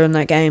great player in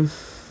that game.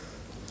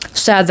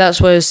 Sad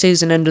that's where his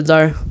season ended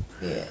though.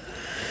 Yeah.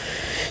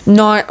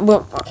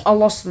 I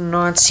lost the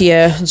Knights.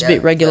 It's a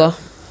bit regular.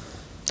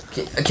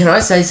 Can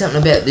I say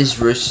something about this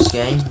Roosters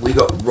game? We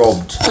got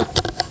robbed.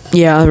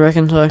 Yeah, I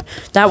reckon so.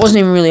 That wasn't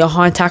even really a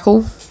high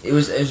tackle. It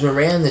was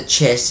around the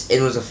chest.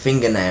 It was a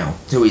fingernail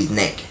to his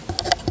neck.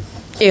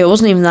 Yeah, it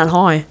wasn't even that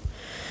high.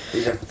 It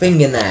was a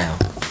fingernail.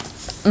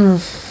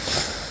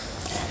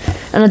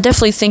 And I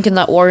definitely think in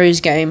that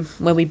Warriors game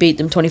where we beat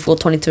them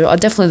 24-22,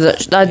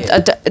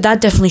 that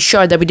definitely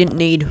showed that we didn't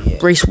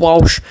need Reece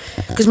Walsh,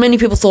 because many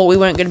people thought we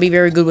weren't going to be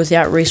very good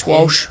without Reece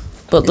Walsh.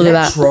 But look at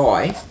that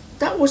try.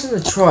 That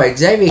wasn't a try.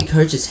 Xavier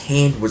Coach's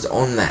hand was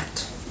on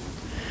that.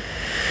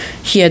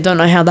 Yeah, I don't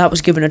know how that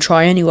was given a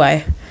try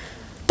anyway.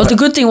 But the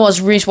good thing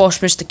was Reece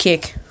Walsh missed the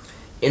kick.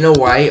 In a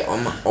way,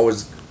 I'm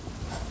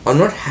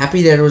not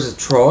happy that it was a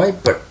try,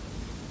 but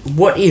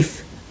what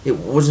if it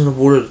wasn't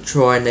awarded a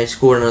try and they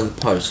scored another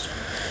post?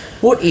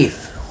 What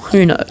if?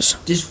 Who knows?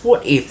 Just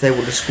what if they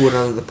would have scored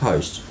another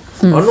post?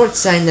 I'm not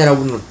saying that I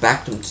wouldn't have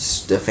backed them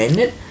to defend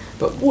it,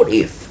 but what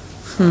if?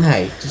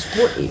 Hey, just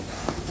what if?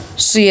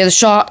 So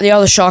the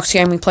other Sharks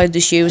game we played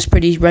this year was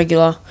pretty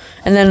regular.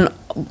 And then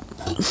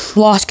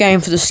last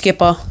game for the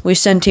skipper, we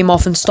sent him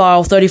off in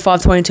style,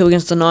 35-22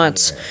 against the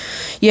Knights.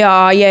 He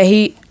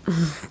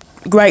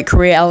great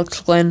career, Alex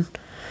Glenn.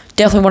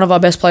 Definitely one of our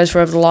best players for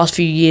over the last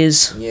few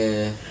years.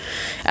 Yeah.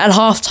 At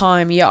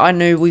halftime, yeah, I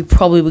knew we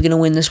probably were going to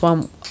win this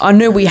one. I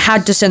knew we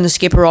had to send the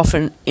skipper off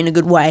in a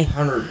good way.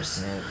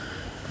 100%.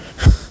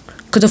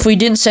 Because if we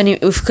didn't send him,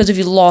 because if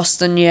he lost,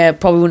 then yeah,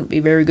 it probably wouldn't be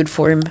very good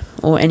for him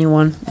or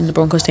anyone in the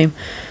Broncos team.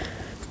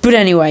 But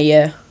anyway,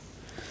 yeah.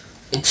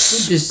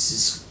 It's good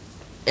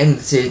to end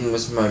the season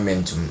with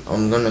momentum.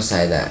 I'm going to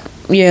say that.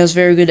 Yeah, it was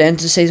very good to end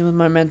the season with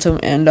momentum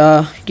and,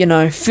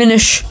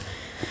 finish.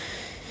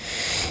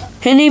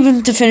 And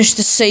even to finish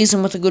the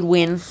season with a good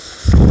win.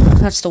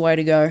 That's the way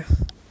to go.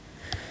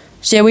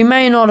 So yeah, we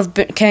may not have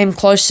came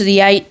close to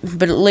the 8,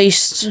 but at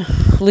least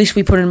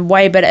we put in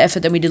way better effort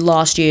than we did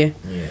last year.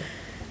 Yeah.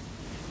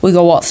 We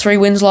got 3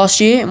 wins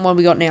last year, and what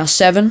we got now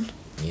 7.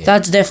 Yeah.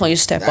 That's definitely a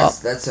step up.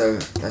 That's a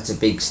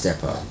big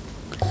step up.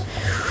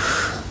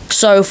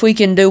 So if we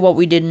can do what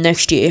we did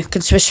next year,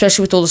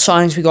 especially with all the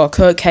signings we got,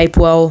 Kurt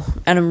Capewell,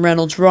 Adam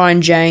Reynolds,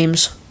 Ryan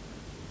James,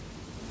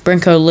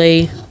 Brinko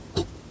Lee,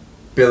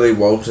 Billy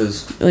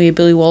Walters. Oh yeah,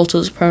 Billy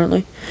Walters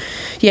apparently.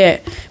 Yeah,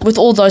 with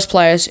all those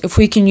players, if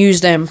we can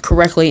use them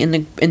correctly in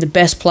the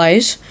best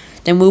plays,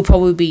 then we'll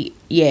probably be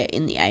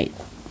in the 8.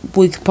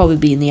 We could probably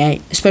be in the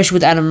 8, especially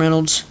with Adam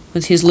Reynolds,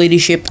 with his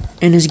leadership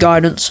and his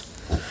guidance.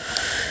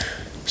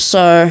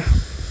 So,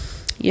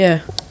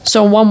 yeah.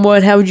 So in one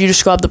word, how would you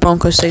describe the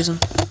Broncos season?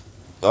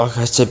 Like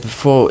I said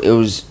before, it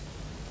was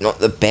not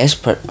the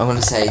best, but I'm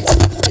gonna say it's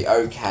the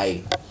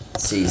okay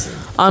season.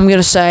 I'm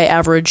gonna say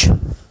average.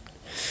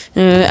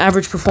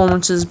 Average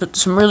performances, but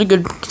some really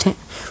good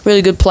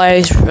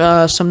plays,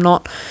 some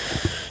not.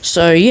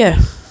 So yeah.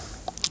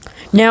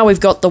 Now we've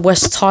got the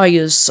West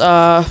Tigers.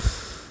 How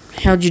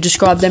would you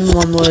describe them in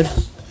one word?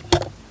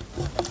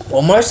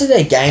 Well, most of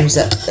their games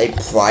that they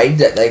played,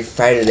 that they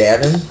faded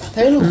out in,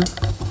 they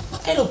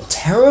looked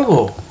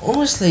terrible.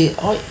 Honestly,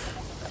 I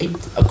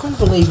couldn't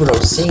believe what I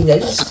was seeing. They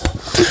looked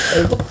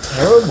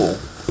terrible.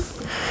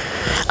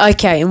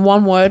 Okay, in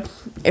one word,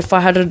 if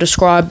I had to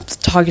describe the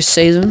Tigers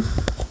season,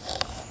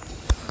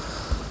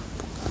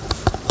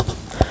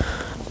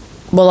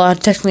 well, I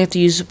technically have to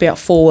use about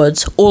 4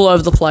 words. All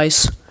over the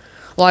place.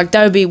 Like,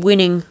 they would be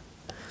winning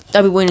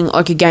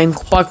like a game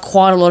by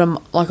quite a lot of,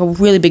 like a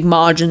really big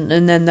margin,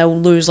 and then they'll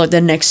lose like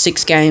their next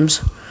 6 games,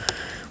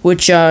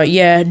 which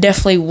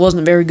definitely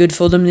wasn't very good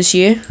for them this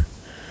year.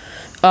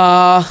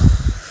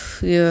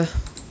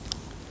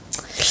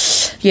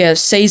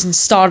 Season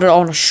started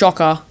on a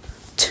shocker.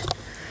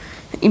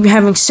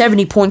 Having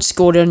 70 points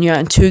scored on you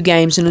in 2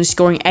 games and only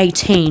scoring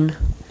 18,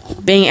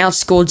 being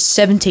outscored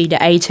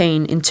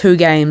 70-18 in 2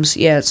 games.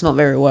 Yeah, it's not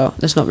very well.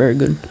 That's not very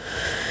good.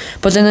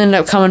 But then they ended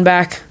up coming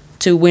back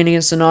to win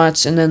against the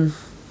Knights, and then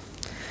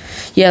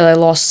they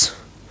lost.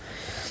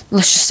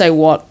 Let's just say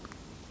what?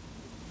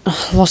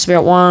 Lost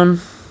about 1,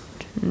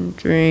 2,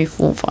 3,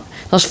 4,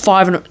 5.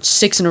 Lost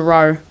 6 in a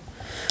row.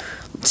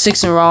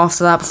 6 in a row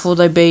after that before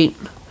they beat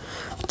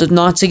the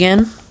Knights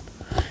again.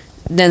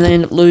 Then they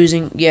end up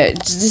losing. Yeah,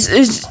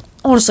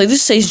 honestly,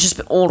 this season's just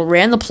been all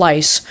around the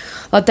place.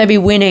 Like, they'd be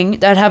winning.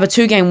 They'd have a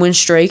 2-game win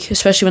streak,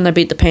 especially when they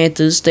beat the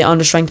Panthers, the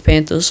understrength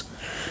Panthers.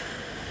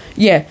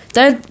 Yeah,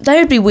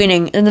 they'd be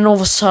winning, and then all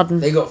of a sudden...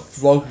 They got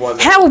flogged by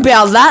the... How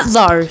about that,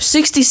 though?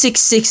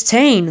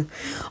 66-16.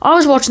 I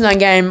was watching that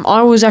game.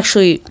 I was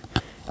actually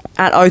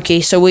at Oakey,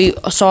 so I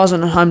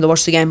wasn't at home to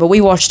watch the game, but we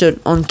watched it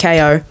on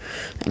KO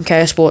and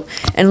KO Sport,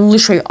 and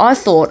literally, I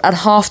thought at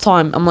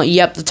halftime, I'm like,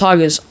 yep, the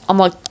Tigers. I'm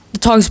like,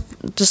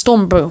 the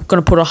Storm are going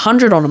to put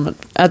 100 on them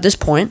at this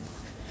point.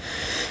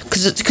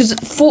 Because it's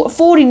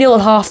 40-0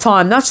 at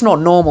halftime. That's not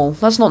normal.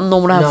 That's not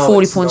normal to have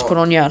 40 points put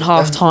on you at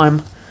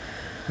halftime.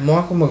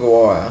 Michael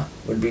Maguire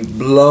would be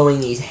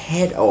blowing his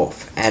head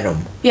off at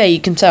him. Yeah, you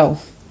can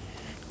tell.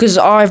 Because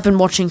I've been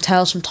watching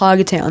Tales from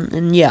Tiger Town,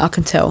 and yeah, I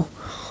can tell.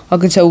 I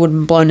can tell he would have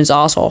been blowing his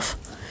ass off.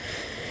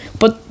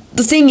 But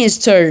the thing is,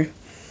 too,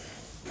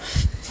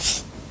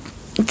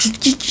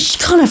 you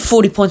can't have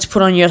 40 points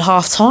put on you at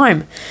half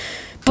time.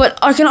 But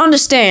I can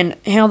understand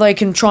how they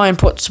can try and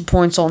put some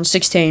points on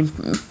 16.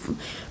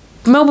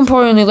 Melbourne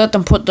probably only let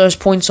them put those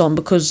points on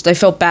because they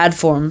felt bad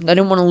for them. They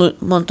didn't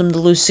want them to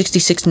lose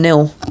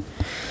 66-0.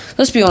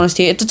 Let's be honest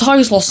here. If the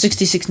Tigers lost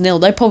 66-0,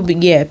 they'd probably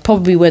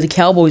be where the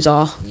Cowboys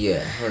are.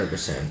 Yeah,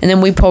 100%. And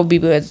then we'd probably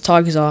be where the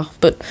Tigers are.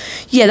 But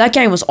yeah, that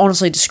game was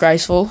honestly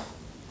disgraceful.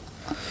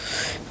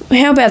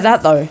 How about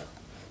that, though?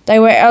 They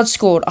were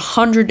outscored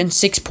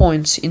 106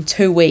 points in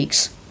 2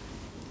 weeks.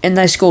 And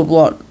they scored,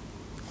 what?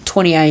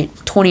 28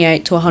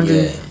 to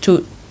 100,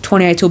 to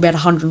 28 to about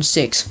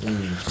 106.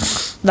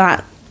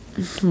 That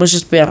was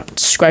just about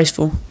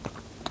disgraceful.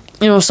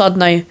 And all of a sudden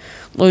they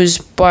lose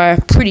by a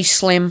pretty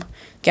slim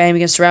game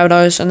against the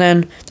Rabbitohs, and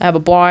then they have a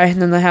bye,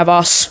 and then they have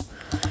us,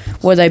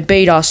 where they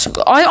beat us.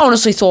 I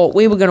honestly thought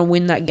we were going to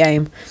win that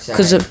game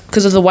because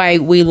of the way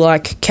we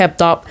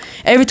kept up.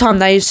 Every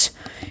time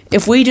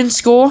if we didn't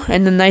score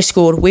and then they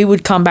scored, we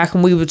would come back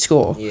and we would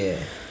score. Yeah.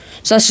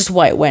 So that's just the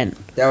way it went.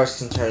 That was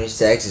Tony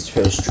Staggs'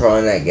 first try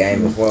in that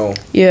game as well.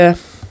 Yeah.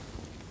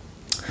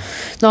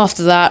 And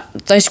after that,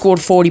 they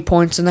scored 40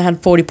 points and they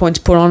had 40 points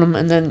put on them,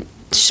 and then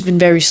it's just been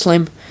very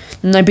slim.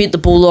 And they beat the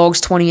Bulldogs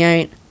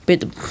 28.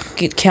 beat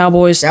the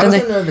Cowboys. That was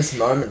a nervous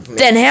moment for me.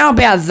 Then how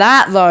about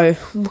that though?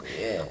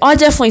 Yeah. I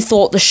definitely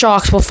thought the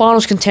Sharks were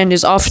finals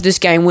contenders after this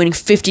game, winning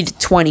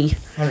 50-20.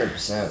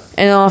 100%.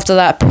 And after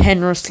that,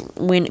 Penrith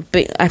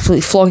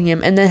absolutely flogging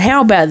him. And then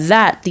how about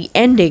that? The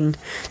ending,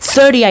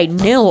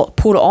 38-0,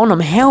 put it on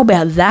them. How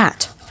about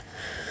that?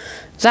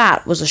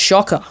 That was a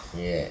shocker.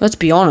 Yeah. Let's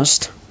be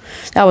honest.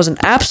 That was an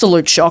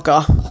absolute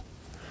shocker.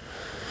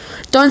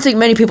 Don't think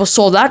many people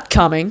saw that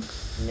coming.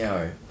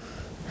 No.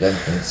 Don't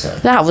think so.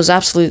 That was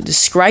absolutely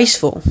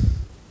disgraceful.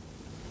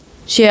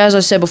 So yeah, as I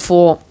said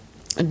before,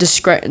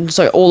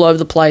 so all over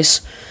the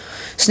place.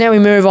 So now we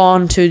move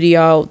on to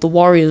the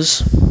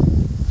Warriors.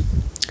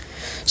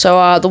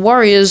 So the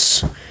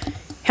Warriors,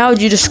 how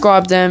would you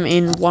describe them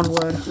in one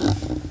word?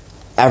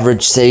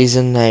 Average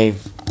season, they've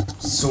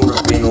sort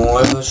of been all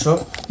over the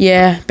shop.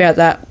 Yeah, about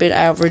that. Bit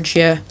average,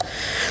 yeah.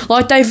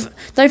 Like they've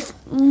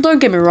don't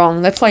get me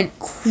wrong, they've played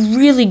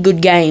really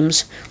good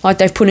games. Like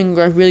they've put in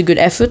really good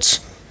efforts.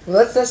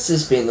 Well, that's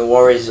just been the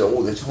Warriors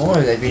all the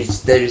time. They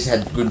just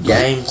had good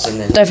games, and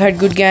then They've had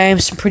good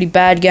games, some pretty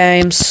bad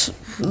games.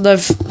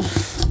 They've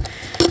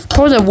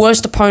probably their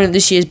worst opponent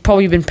this year has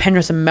probably been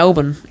Penrith and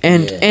Melbourne,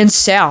 and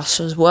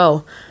South as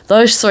well.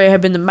 Those three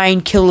have been the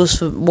main killers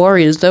for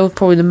Warriors. They were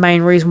probably the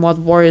main reason why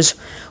the Warriors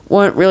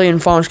weren't really in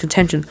finals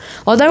contention.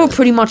 Like they were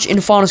pretty much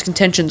in finals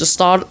contention to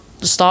start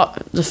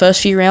the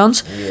first few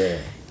rounds. Yeah.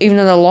 Even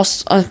though they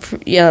lost,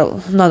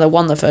 they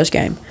won their first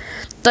game.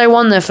 They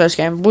won their first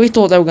game. We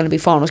thought they were going to be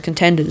finals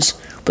contenders,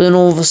 but then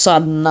all of a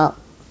sudden, out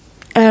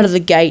of the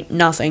gate,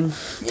 nothing.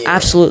 Yeah.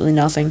 Absolutely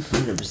nothing.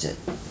 100%.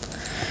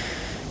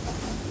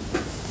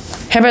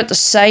 How about the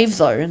save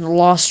though in the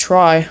last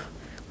try?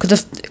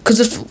 Because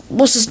if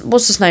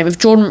what's his name? If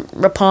Jordan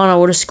Rapana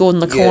would have scored in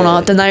the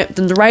corner, then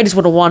the Raiders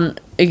would have won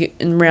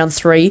in round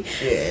 3. Yeah,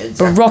 exactly.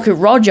 But Rocket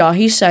Roger,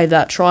 he saved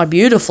that try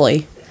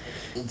beautifully.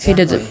 Exactly. He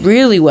did it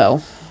really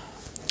well.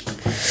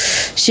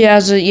 So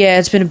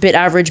it's been a bit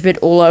average, bit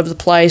all over the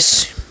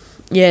place.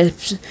 Yeah,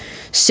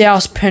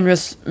 South,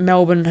 Penrith,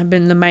 Melbourne have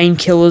been the main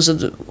killers of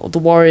the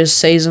Warriors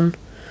season.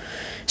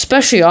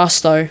 Especially us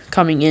though,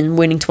 coming in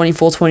winning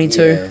 24-22.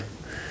 Yeah.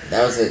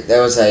 That was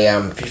a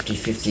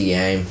 50-50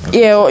 game.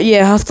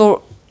 Yeah, I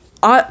thought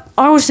I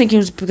was thinking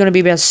it was going to be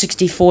about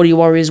 60-40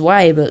 Warriors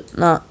way, but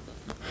nah.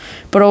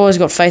 But I always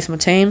got faith in my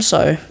team,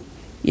 so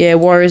yeah,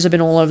 Warriors have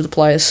been all over the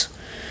place.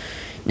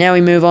 Now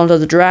we move on to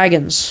the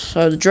Dragons.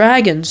 So the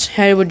Dragons,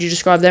 how would you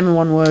describe them in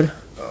one word?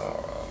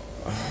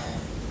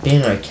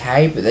 Been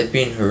okay, but they've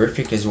been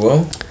horrific as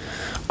well.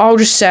 I'll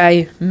just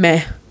say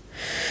meh.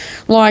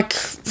 Like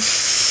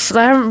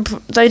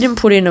they didn't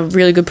put in a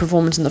really good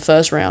performance in the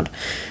first round,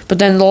 but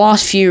then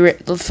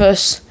the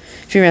first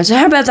few rounds. So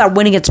how about that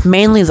win against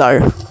Manly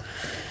though?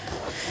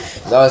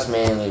 That was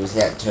Manly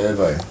without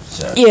Turbo.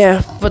 So.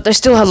 Yeah, but they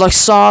still had like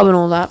Saab and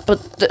all that. But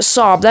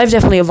Saab, they've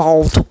definitely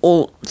evolved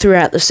all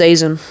throughout the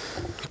season,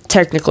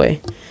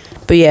 technically.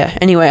 But yeah,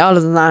 anyway, other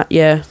than that,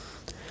 yeah,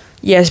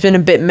 it's been a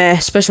bit meh,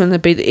 especially when they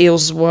beat the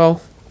Eels as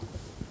well.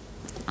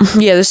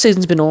 Yeah, this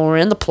season's been all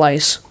around the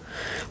place.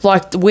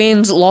 Like the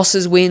wins,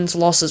 losses, wins,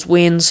 losses,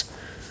 wins.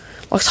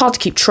 Like it's hard to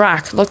keep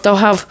track. Like they'll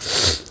have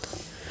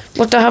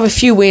a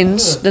few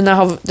wins, then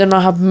they'll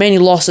have many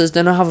losses,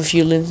 then they'll have a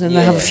few wins, then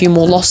they'll have a few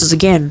more losses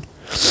again.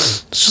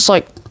 It's just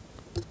like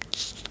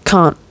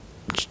can't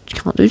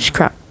do this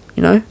crap,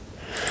 you know.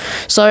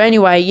 So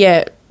anyway,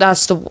 yeah,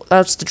 that's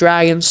the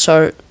Dragons.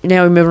 So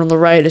now we move on to the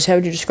Raiders. How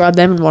would you describe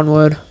them in one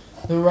word?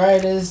 The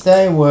Raiders,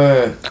 I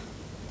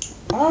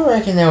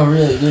reckon they were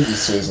really good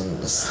this season.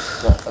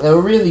 They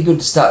were really good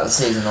to start the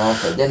season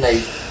off, but then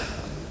they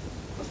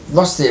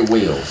lost their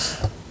wheels.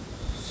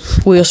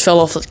 Wheels fell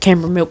off the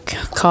Canberra milk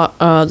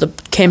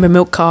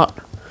cart.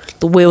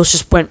 The wheels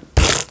just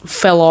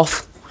fell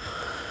off.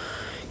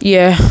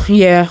 Yeah.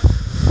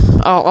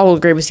 I'll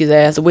agree with you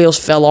there. The wheels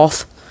fell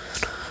off.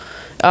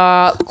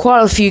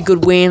 Quite a few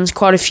good wins,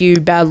 quite a few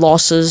bad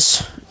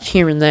losses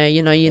here and there.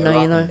 You know. Up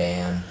and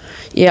down.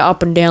 Yeah,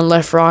 up and down,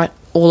 left, right,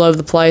 all over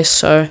the place.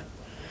 So,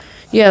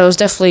 yeah, there was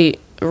definitely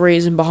a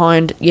reason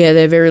behind,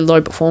 their very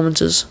low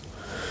performances.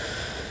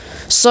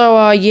 So,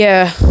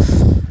 Raiders,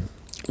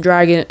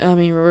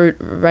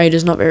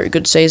 not very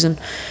good season.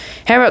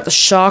 How about the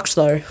Sharks,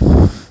 though?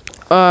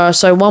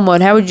 So, one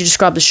word, how would you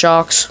describe the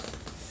Sharks?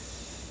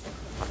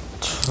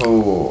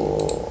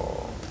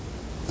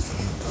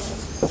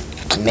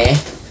 Meh.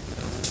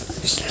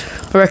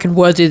 I reckon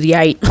worthy of the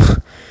 8.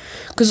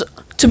 Because,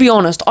 to be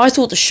honest, I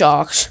thought the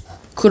Sharks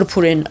could have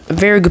put in a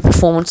very good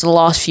performance in the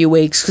last few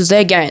weeks because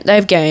they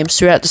have games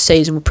throughout the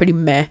season were pretty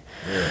meh.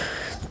 Yeah.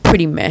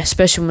 Pretty meh,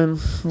 especially when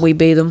we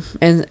beat them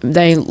and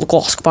they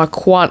lost by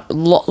quite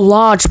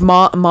large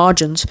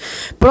margins.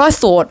 But I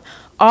thought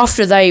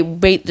after they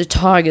beat the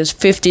Tigers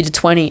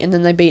 50-20 and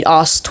then they beat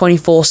us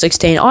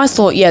 24-16, I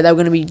thought they were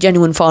going to be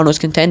genuine finals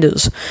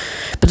contenders.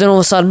 But then all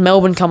of a sudden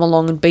Melbourne come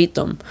along and beat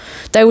them.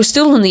 They were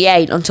still in the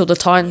 8 until the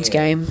Titans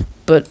game.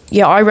 But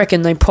I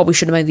reckon they probably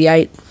should have made the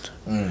 8.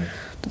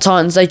 The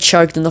Titans, they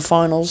choked in the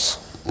finals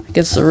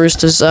against the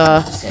Roosters.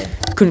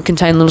 Couldn't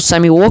contain little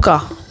Sammy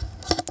Walker.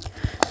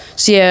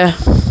 So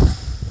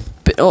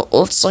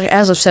it's like,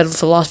 as I've said for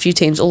the last few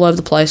teams, all over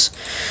the place.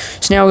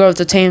 So now we'll go with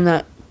the team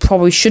that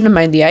probably shouldn't have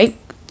made the 8,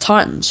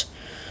 Titans.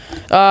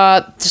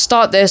 To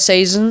start their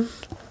season,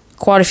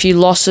 quite a few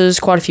losses,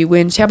 quite a few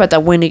wins. How about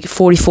that win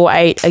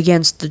 44-8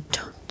 against the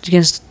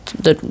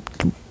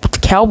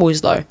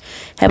Cowboys, though?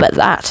 How about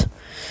that?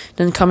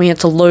 Then coming out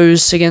to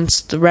lose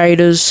against the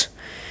Raiders.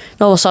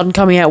 And all of a sudden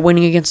coming out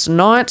winning against the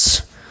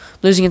Knights,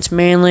 losing against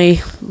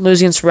Manly,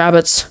 losing against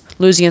Rabbits,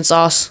 losing against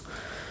us.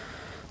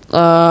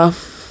 Got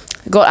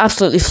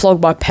absolutely flogged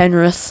by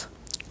Penrith.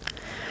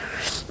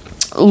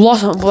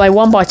 They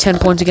won by 10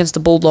 points against the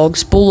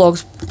Bulldogs.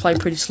 Bulldogs played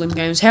pretty slim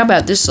games. How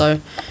about this, though?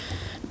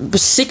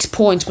 6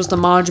 points was the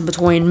margin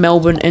between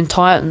Melbourne and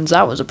Titans.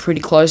 That was a pretty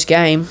close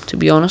game, to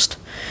be honest.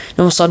 And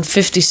all of a sudden,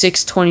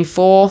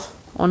 56-24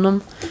 on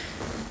them.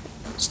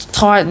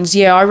 Titans,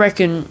 I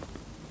reckon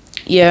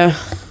they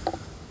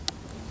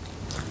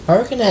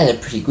had a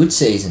pretty good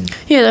season.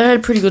 Yeah, they had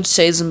a pretty good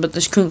season, but they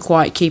just couldn't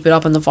quite keep it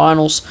up in the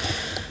finals.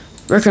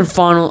 I reckon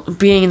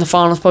being in the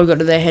finals probably got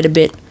to their head a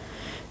bit.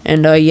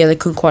 And, they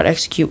couldn't quite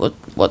execute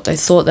what they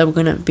thought they were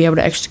going to be able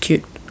to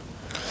execute.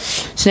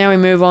 So now we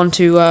move on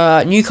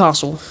to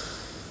Newcastle.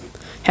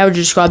 How would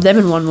you describe them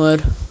in one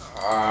word?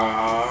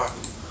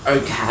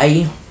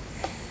 Okay.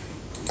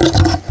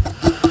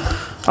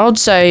 I would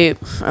say,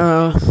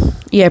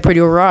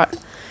 pretty alright.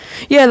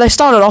 Yeah, they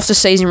started off the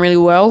season really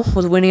well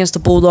with winning against the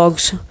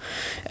Bulldogs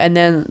and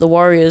then the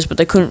Warriors, but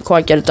they couldn't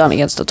quite get it done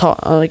against the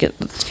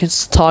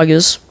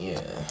Tigers.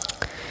 Yeah.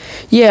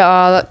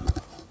 Yeah,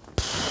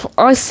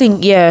 I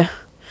think,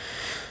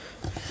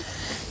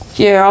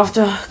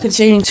 after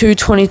conceding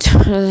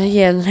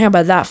 2-20, how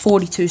about that?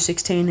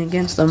 42-16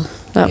 against them.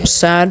 That was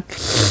sad.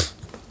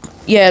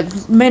 Yeah,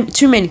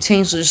 too many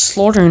teams were just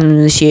slaughtering them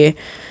this year.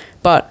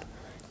 But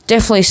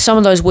definitely some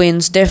of those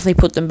wins definitely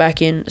put them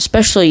back in,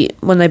 especially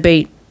when they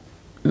beat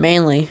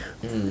Manly.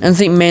 And I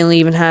think Manly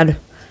even had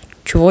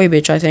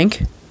Travojevic, I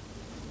think.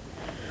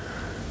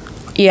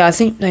 Yeah, I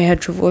think they had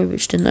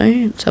Travojevic, didn't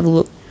they? Let's have a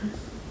look.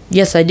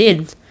 Yes, they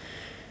did.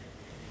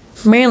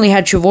 Manly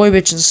had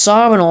Travojevic and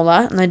Saab and all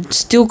that, and they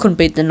still couldn't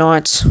beat the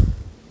Knights.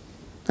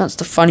 That's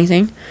the funny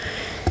thing.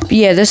 But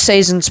this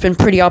season's been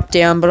pretty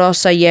up-down, but I'll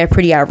say,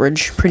 pretty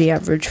average. Pretty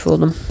average for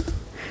them.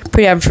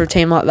 Pretty average for a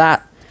team like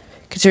that,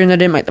 considering they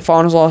didn't make the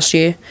finals last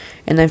year,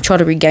 and they've tried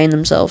to regain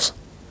themselves.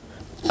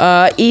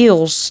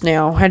 Eels,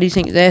 now, how do you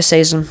think their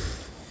season?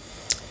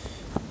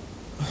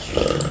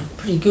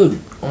 Pretty good,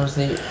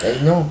 honestly.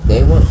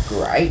 They weren't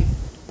great,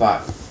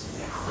 but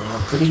they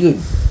were pretty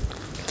good.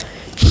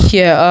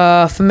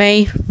 For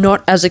me,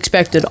 not as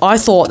expected. I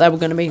thought,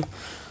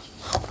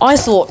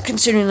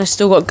 considering they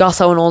still got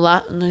Gutho and all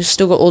that, and they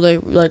still got all the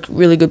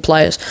really good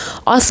players,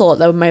 I thought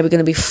they were maybe going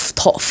to be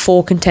top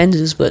 4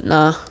 contenders, but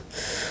nah,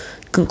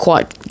 couldn't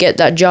quite get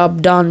that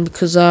job done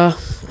because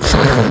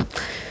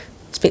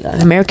speak like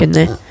an American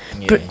there.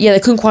 Yeah. But they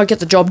couldn't quite get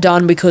the job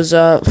done because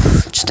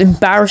just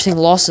embarrassing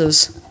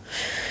losses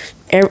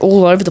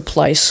all over the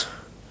place.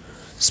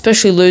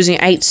 Especially losing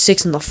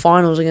 8-6 in the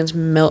finals against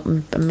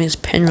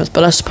Penrith.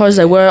 But I suppose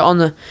they were on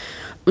the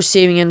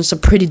receiving end of some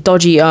pretty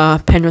dodgy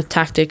Penrith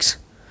tactics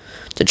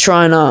to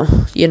try and,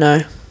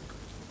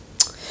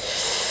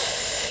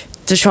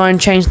 to try and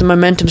change the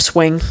momentum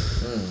swing.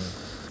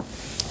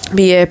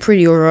 But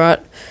pretty alright.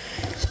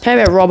 How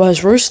about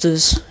Robbo's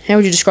Roosters? How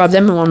would you describe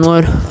them in one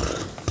word?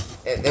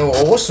 They were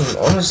awesome.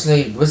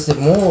 Honestly, was the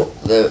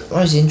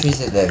most injuries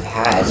that they've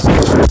had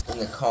in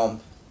the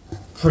comp.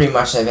 Pretty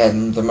much they've had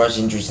the most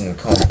injuries in the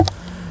comp.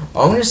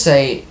 I'm going to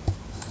say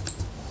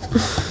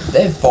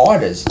they're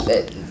fighters.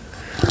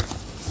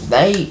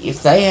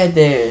 If they had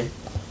their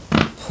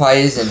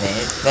players in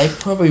there, they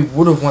probably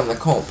would have won the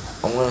comp.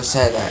 I'm going to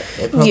say that.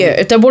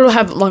 If they would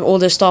have had all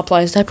their star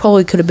players, they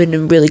probably could have been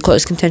in really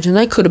close contention.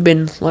 They could have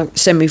been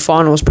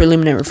semi-finals,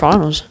 preliminary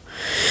finals.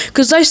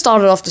 Because they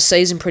started off the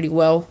season pretty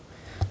well.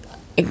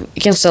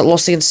 Against that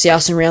loss against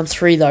South in round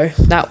 3, though,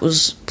 that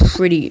was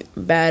pretty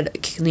bad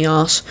kick in the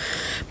arse.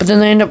 But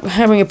then they end up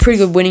having a pretty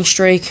good winning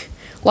streak.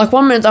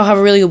 1 minute they'll have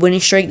a really good winning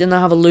streak, then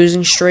they'll have a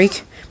losing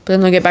streak, but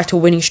then they'll get back to a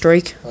winning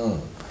streak.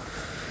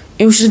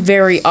 It was just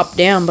very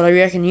up-down, but I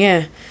reckon,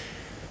 they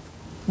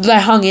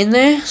hung in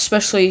there,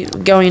 especially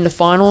going into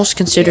finals,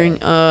 considering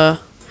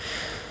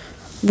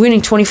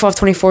winning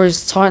 25-24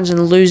 against the Titans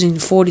and losing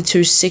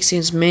 42-6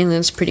 against Manly.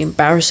 That's pretty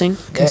embarrassing,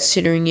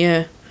 considering,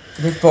 They're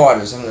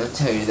fighters, I'm going to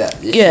tell you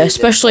that.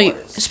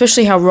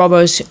 Especially how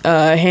Robbo's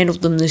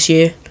handled them this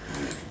year.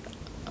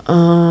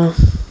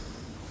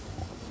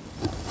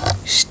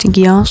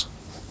 Stinky ass.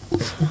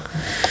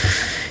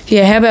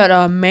 How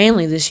about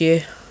Manly this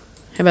year?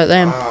 How about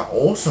them?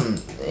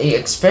 Awesome.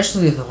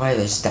 Especially the way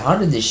they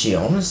started this year,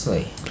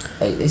 honestly.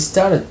 They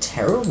started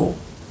terrible.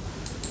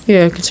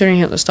 Yeah, considering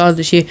how they started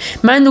this year.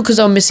 Mainly because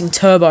they were missing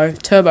Turbo.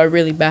 Turbo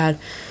really bad.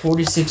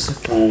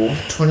 46-4,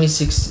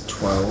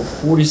 26-12,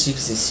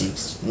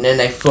 46-6. And then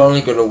they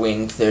finally got a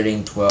win,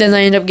 13-12. Then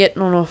they end up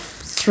getting on a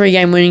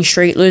 3-game winning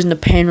streak, losing to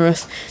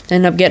Penrith. They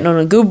end up getting on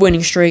a good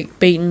winning streak,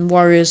 beating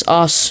Warriors,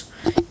 us,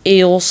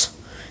 Eels.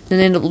 Then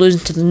they end up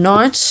losing to the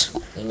Knights.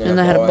 Then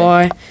they had a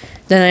bye.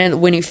 Then they ended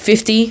up winning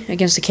 50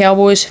 against the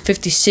Cowboys,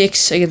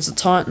 56 against the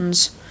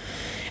Titans,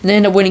 and they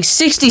ended up winning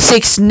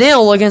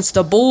 66-0 against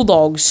the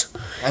Bulldogs.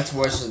 That's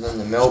worse than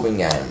the Melbourne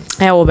game.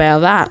 How about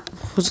that?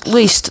 At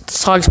least the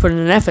Tigers put in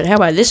an effort. How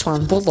about this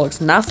one?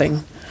 Bulldogs,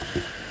 nothing.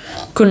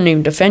 Couldn't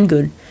even defend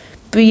good.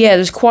 But yeah,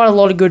 there's quite a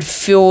lot of good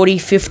 40,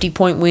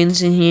 50-point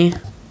wins in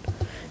here.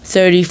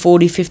 30,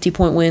 40,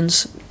 50-point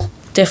wins.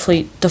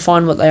 Definitely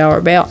define what they are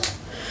about.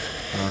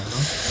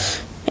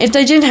 If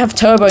they didn't have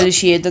Turbo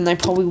this year, then they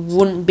probably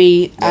wouldn't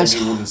be as...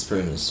 Maybe wooden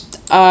spooners.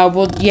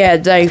 Well, yeah,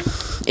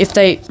 because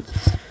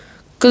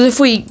if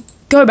we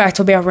go back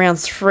to about round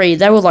 3,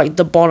 they were like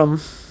the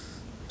bottom.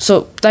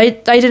 So they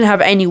didn't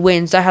have any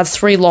wins. They had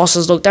 3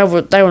 losses. Look, they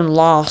were in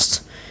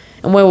last.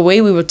 And where were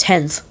we? We were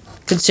 10th,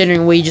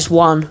 considering we just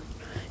won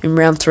in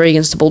round 3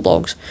 against the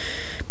Bulldogs.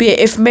 But yeah,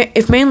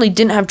 if Manly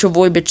didn't have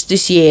Travojevic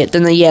this year,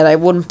 then they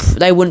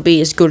wouldn't be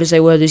as good as they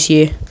were this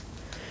year.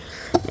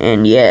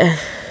 And yeah,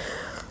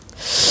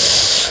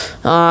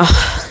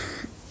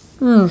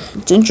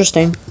 it's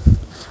interesting.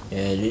 Yeah,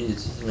 it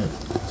is, isn't it?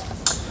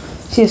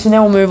 So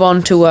now we'll move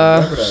on to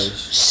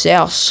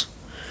South.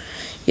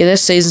 Yeah,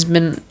 this season's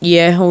been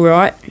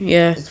alright.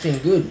 Yeah, it's been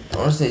good.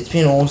 Honestly, it's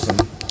been awesome.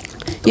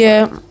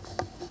 Yeah.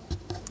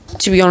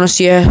 To be honest,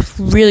 yeah,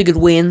 really good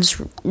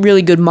wins,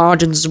 really good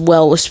margins as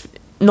well. It's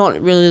not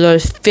really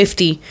those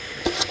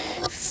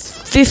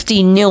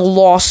 50-0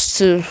 loss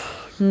to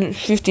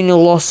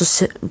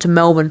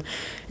Melbourne,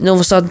 and all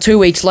of a sudden 2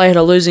 weeks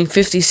later losing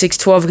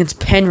 56-12 against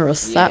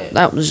Penrith. Yeah.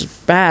 That was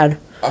bad.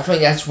 I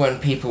think that's when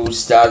people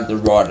started to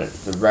write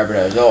the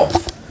Rabbitohs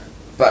off.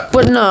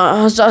 But no,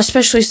 I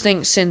especially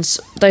think since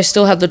they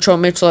still had the Trot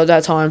Mitchell at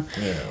that time,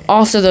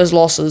 after those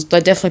losses, they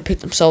definitely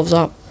picked themselves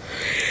up.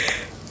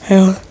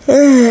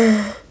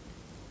 It's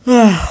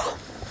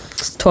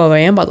 12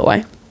 a.m. by the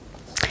way.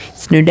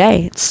 It's a new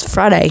day. It's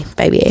Friday,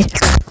 baby.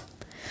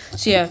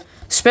 So yeah,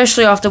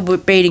 especially after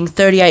beating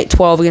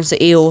 38-12 against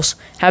the Eels,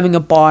 having a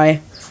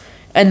bye,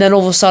 and then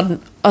all of a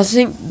sudden, I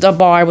think the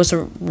bye was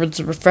a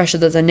refresher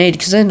that they needed,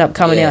 because they ended up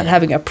coming out and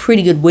having a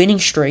pretty good winning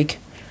streak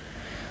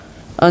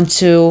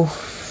until,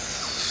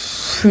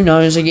 who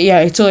knows,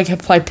 until they could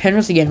play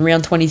Penrith again in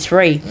round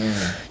 23.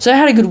 So they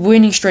had a good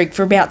winning streak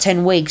for about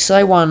 10 weeks. So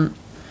they won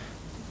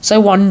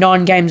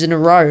 9 games in a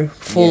row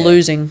before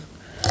losing.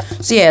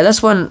 So yeah,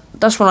 that's when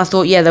I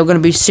thought they were going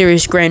to be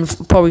serious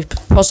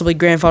possibly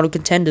grand final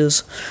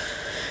contenders.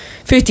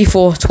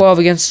 54-12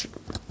 against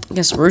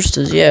the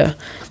Roosters. Yeah,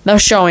 they were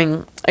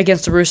showing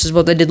against the Roosters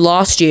what they did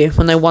last year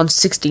when they won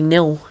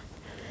 60-0.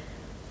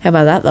 How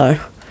about that though?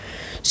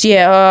 So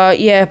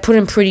put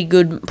in pretty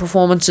good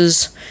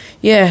performances.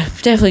 Yeah,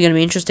 definitely going to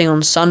be interesting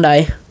on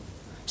Sunday,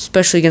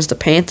 especially against the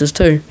Panthers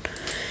too.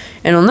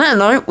 And on that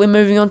note, we're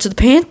moving on to the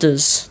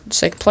Panthers,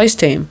 second place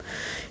team.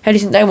 How do you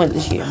think they went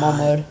this year, my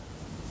word?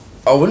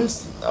 I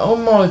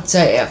might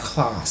say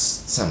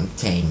outclassed some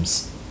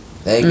teams.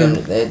 They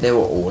were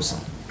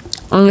awesome.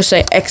 I'm gonna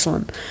say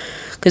excellent,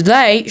 because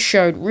they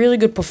showed really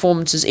good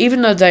performances.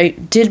 Even though they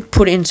did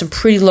put in some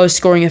pretty low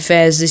scoring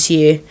affairs this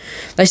year,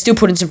 they still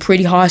put in some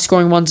pretty high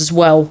scoring ones as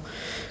well.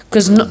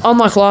 Because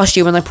unlike last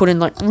year when they put in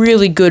like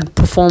really good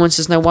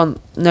performances and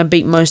they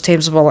beat most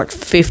teams by like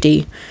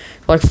 50,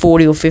 like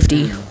 40 or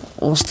 50.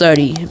 Or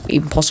 30,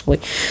 even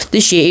possibly.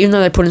 This year, even though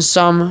they put in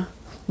some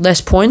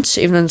less points,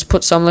 even though they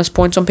put some less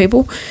points on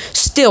people,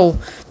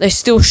 they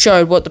still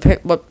showed what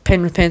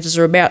Penrith Panthers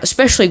are about,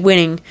 especially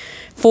winning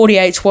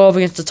 48-12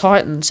 against the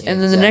Titans, and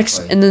then the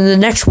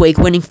next week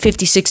winning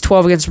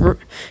 56-12 against the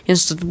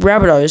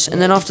Rabbitohs,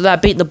 and then after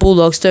that beating the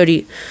Bulldogs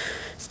 30-4.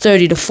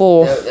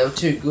 They were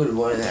too good,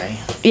 weren't they?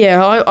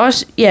 Yeah,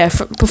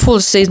 before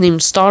the season even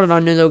started, I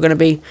knew they were going to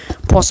be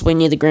possibly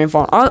near the grand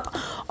final.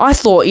 I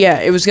thought,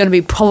 it was going to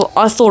be.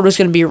 I thought it was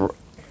going to be.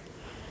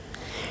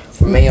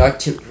 For me, I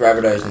tipped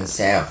Rabbitohs and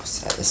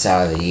Souths at the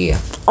start of the year.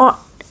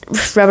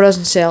 Rabbitohs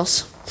and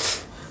Souths.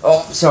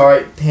 Oh,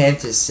 sorry,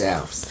 Panthers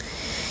Souths.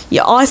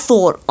 Yeah, I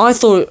thought,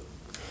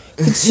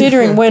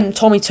 considering when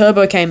Tommy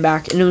Turbo came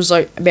back and it was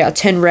like about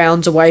 10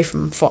 rounds away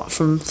from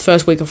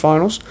first week of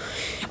finals,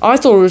 I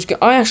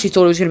actually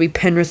thought it was going to be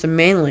Penrith and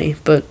Manly,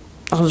 but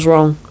I was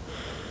wrong.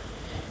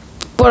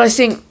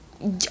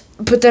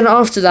 But then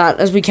after that,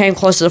 as we came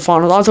close to the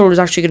final, I thought it was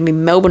actually going to be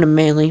Melbourne and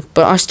Manly,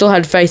 but I still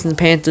had faith in the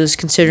Panthers,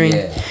 considering,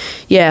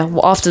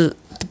 after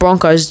the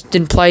Broncos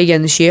didn't play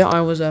again this year,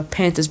 I was a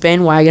Panthers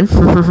bandwagon.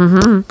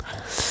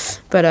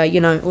 But, always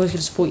going to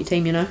support your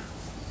team,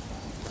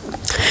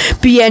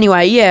 But yeah,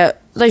 anyway,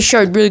 they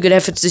showed really good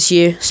efforts this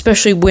year,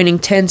 especially winning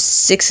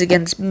 10-6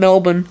 against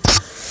Melbourne.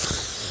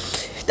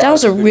 That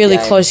was a really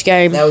close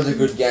game. That was a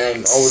good game.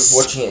 I was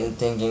watching it and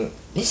thinking,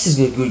 this is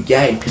a good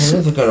game.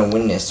 Penrith are going to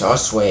win this, I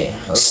swear.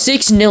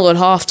 6-0 at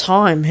half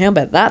time. How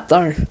about that,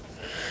 though?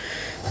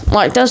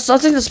 I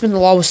think that's been the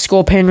lowest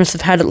score Penrith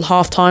have had at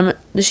half time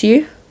this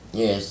year.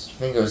 Yes, I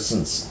think it was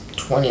since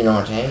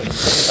 2019.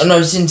 Oh,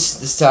 no, since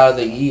the start of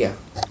the year.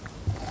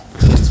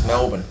 Against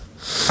Melbourne.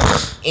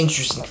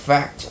 Interesting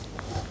fact.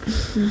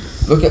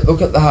 Look at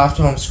the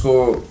halftime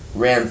score,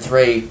 round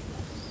 3.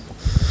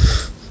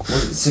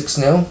 Was it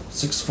 6-0?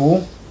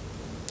 6-4?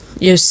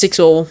 Yeah,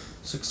 6-all.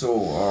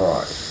 6-all. All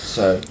right.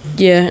 So.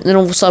 Yeah, and then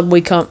all of a sudden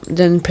we come.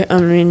 Then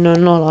no,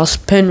 not us.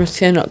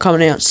 Penrith ended up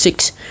coming out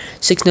 6-0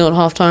 at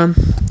halftime.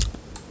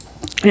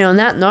 Now on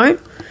that note,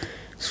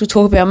 as we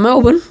talk about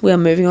Melbourne, we are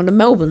moving on to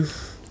Melbourne.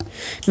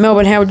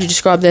 Melbourne, how would you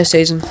describe their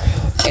season?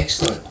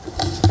 Excellent.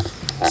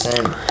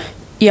 Same.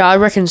 Yeah, I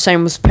reckon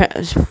same as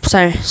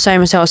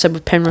how I said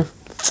with Penrith.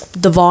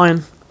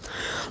 Divine.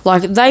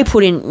 Like, they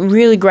put in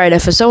really great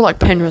efforts. They were like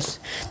Penrith.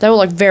 They were,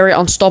 like, very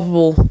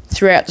unstoppable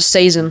throughout the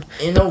season.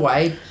 In a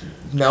way,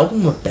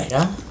 Melbourne were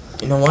better.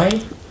 In a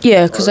way.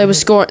 Yeah, because they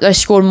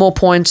scored more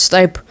points.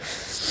 They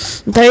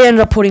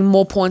ended up putting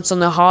more points on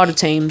the harder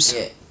teams.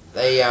 Yeah.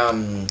 They,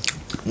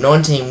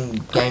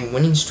 19-game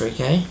winning streak,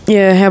 eh?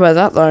 Yeah, how about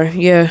that, though?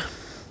 Yeah.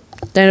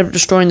 They ended up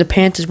destroying the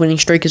Panthers' winning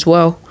streak as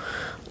well.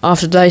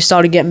 After they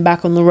started getting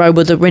back on the road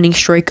with the winning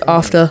streak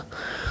after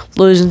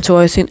losing to,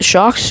 I think, the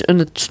Sharks and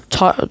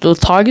the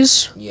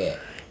Tigers. Yeah.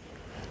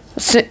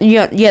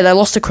 Yeah, they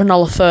lost to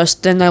Cronulla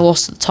first, then they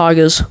lost to the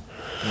Tigers.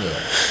 Yeah.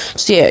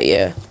 So,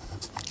 yeah.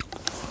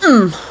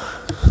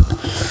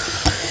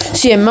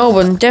 So, yeah,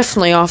 Melbourne,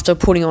 definitely after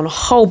putting on a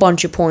whole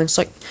bunch of points.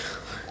 Like,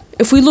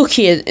 if we look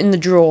here in the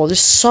draw, there's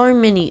so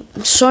many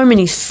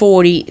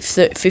 40,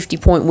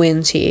 50-point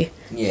wins here.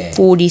 Yeah.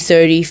 40,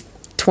 30,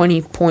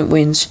 20-point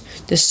wins.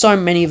 There's so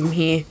many of them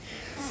here.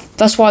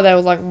 That's why they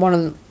were like one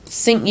of the...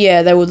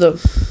 they were the...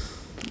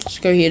 Let's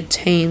go here to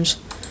teams.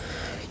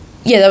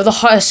 Yeah, they were the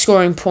highest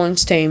scoring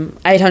points team.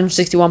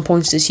 861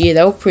 points this year.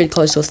 They were pretty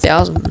close to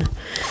 1,000.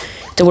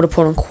 They would have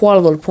put on quite a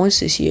lot of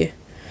points this year.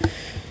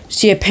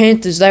 So yeah,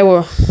 Panthers, they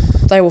were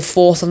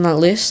fourth on that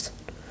list.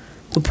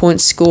 The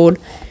points scored.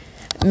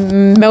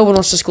 Melbourne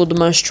also scored the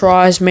most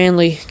tries.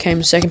 Manly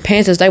came second.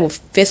 Panthers, they were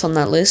fifth on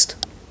that list.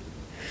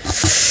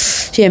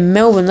 So yeah,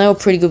 Melbourne, they were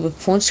pretty good with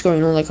point scoring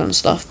and all that kind of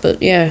stuff.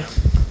 But yeah.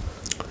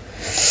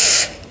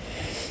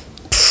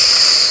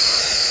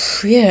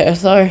 Yeah,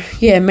 though,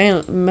 yeah,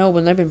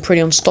 Melbourne, they've been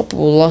pretty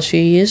unstoppable the last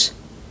few years.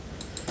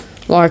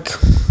 Like...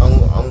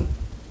 I'm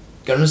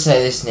going to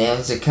say this now.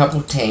 There's a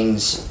couple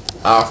teams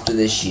after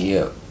this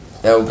year,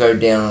 they'll go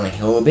down on a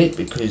hill a bit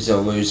because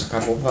they'll lose a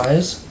couple of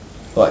players.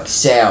 Like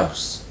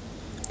Souths,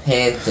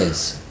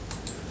 Panthers,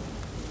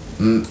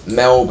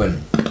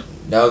 Melbourne.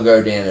 They'll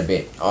go down a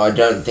bit. I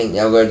don't think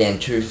they'll go down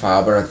too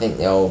far, but I think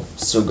they'll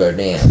still go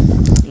down.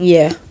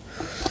 Yeah.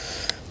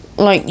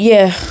 Like,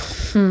 yeah.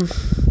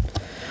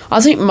 I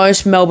think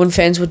most Melbourne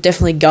fans were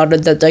definitely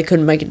gutted that they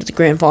couldn't make it to the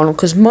grand final,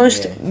 because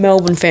most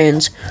Melbourne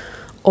fans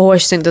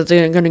always think that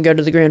they're going to go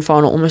to the grand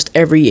final almost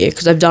every year,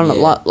 because they've done it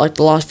like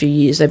the last few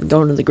years. They've been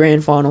going to the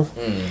grand final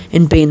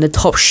and being the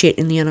top shit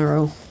in the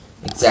NRL.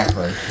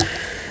 Exactly.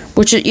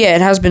 Which,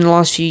 it has been the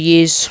last few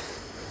years.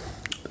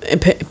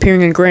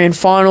 Appearing in grand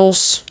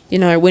finals,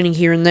 winning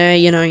here and there,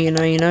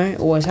 it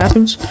always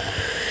happens.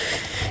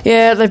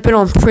 Yeah, they've been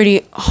on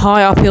pretty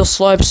high uphill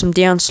slopes, some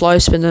down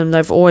slopes, but then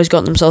they've always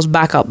got themselves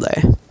back up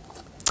there.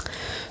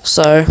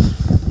 So,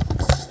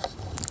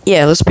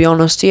 yeah, let's be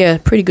honest,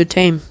 pretty good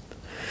team.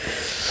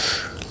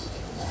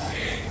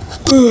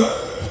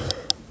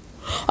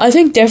 I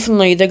think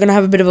definitely they're going to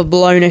have a bit of a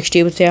blow next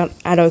year without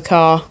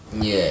Addo-Carr.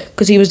 Yeah.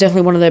 Because he was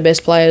definitely one of their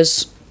best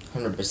players.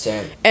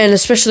 100%. And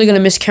especially going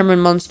to miss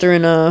Cameron Munster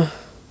and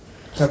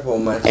couple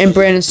of matches. And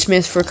Brandon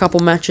Smith for a couple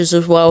matches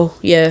as well.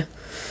 Yeah.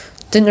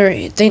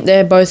 Think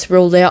they're both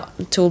ruled out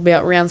until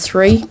about round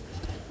 3.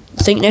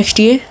 I think next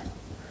year.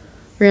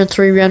 Round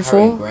 3, round 4.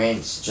 Harry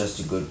Grant's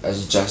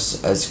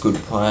just as good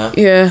player.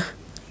 Yeah.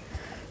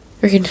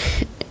 Reckon.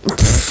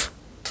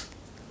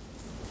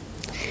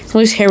 At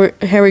least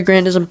Harry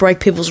Grant doesn't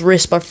break people's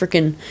wrists by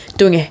freaking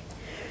doing a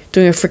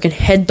freaking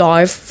head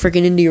dive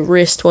freaking into your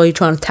wrist while you're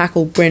trying to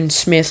tackle Brandon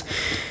Smith.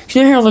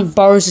 You know how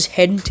burrows his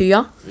head into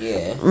you?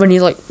 Yeah. When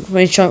you're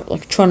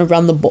trying to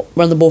run the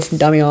ball from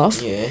dummy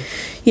off. Yeah.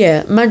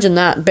 Yeah, imagine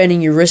that,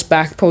 bending your wrist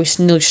back, probably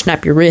nearly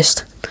snap your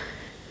wrist.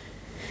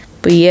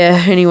 But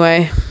yeah,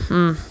 anyway,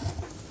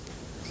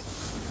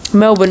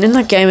 Melbourne in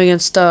that game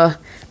against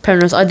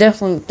Penrith, I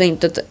definitely think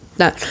that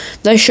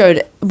they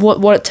showed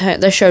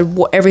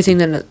everything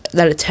that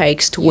it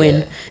takes to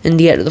win and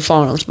get to the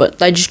finals, but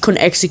they just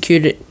couldn't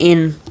execute it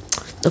in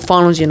the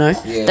finals. Yeah.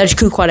 They just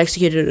couldn't quite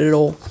execute it at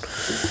all.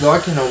 It's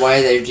like in a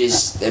way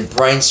their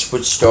brain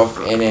switched off,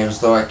 and it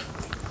was like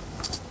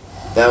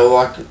they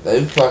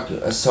looked like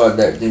a side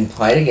that didn't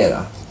play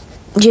together.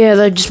 Yeah,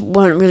 they just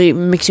weren't really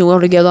mixing well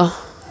together.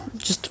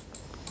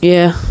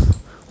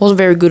 Wasn't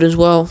very good as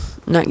well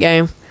in that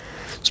game,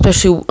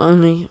 especially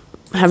only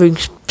having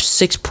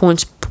 6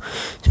 points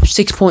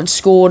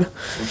scored. Well,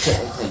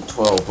 technically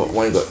 12, but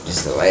one got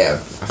disallowed.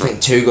 I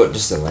think 2 got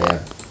disallowed.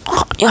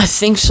 I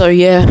think so,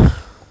 yeah.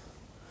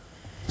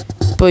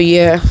 But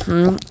yeah,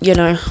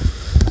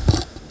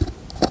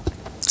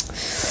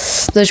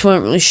 they just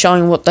weren't really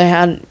showing what they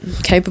had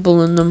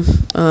capable in them.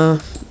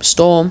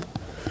 Storm.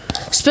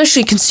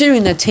 Especially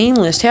considering their team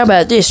list. How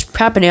about this?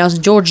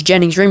 Pappenhausen, George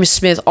Jennings, Remus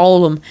Smith,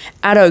 Olam,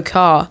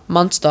 Addo-Carr,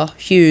 Munster,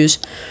 Hughes,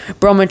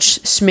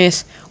 Bromwich,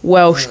 Smith,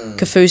 Welsh,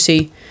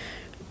 Kaufusi,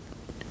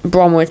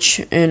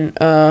 Bromwich, and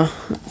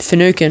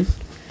Finucane.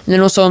 And then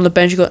also on the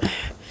bench you got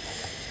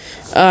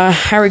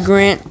Harry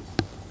Grant,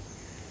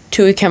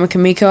 Tui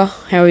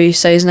Kamakamika, how you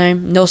say his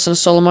name, Nelson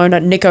Solomona,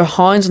 Nico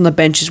Hines on the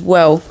bench as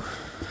well.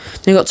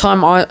 Then you got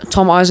Tom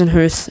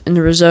Eisenhuth in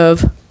the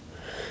reserve.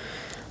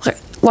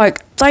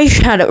 Like they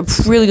had a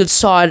really good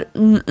side.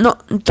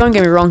 Don't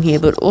get me wrong here,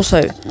 but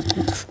also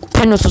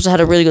Penrith also had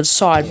a really good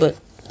side. But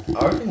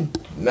I reckon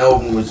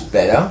Melbourne was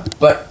better,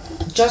 but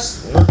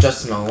not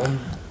just Melbourne.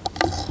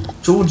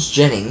 George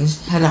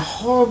Jennings had a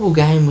horrible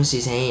game with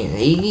his hand.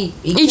 He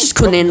just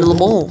couldn't handle the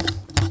ball.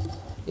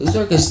 It was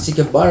like a stick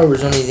of butter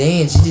was on his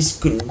hands. He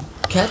just couldn't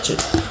catch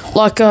it.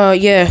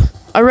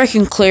 I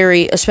reckon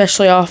Cleary,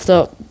 especially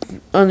after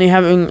only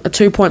having a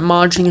 2-point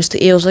margin against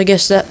the Eels, I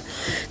guess that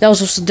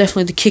was also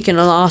definitely the kick in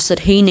the ass that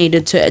he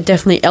needed to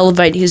definitely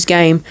elevate his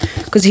game,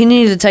 because he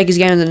needed to take his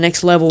game to the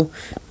next level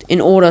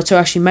in order to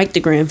actually make the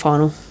grand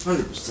final.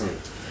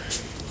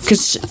 100%.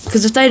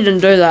 Because if they didn't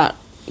do that,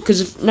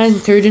 because if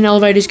Nathan Cleary didn't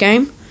elevate his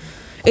game,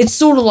 it's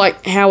sort of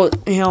like how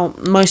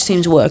most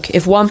teams work.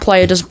 If one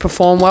player doesn't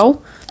perform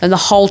well, then the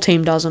whole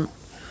team doesn't.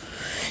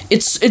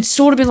 It's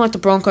sort of been like the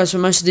Broncos for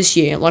most of this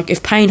year. Like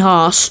if Payne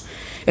Haas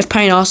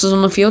is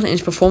on the field and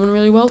he's performing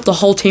really well, the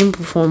whole team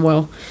perform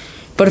well.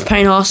 But if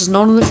Payne Haas is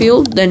not on the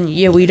field, then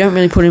yeah, we don't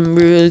really put in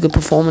really good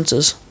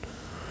performances.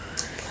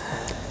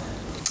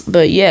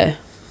 But yeah.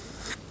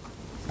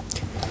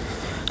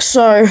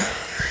 So,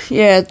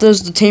 yeah,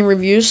 those are the team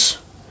reviews.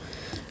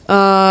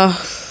 What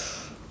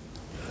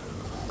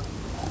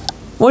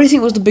do you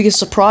think was the biggest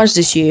surprise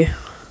this year?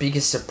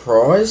 Biggest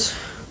surprise?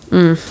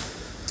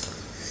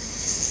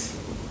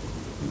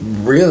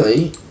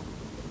 Really?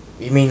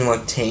 You mean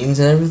like teams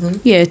and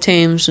everything? Yeah,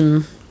 teams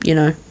and,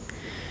 I'd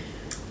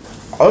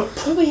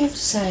probably have to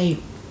say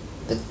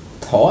the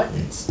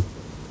Titans.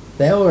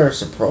 They were a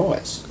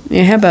surprise.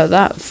 Yeah, how about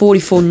that?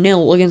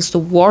 44-0 against the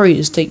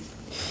Warriors to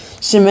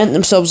cement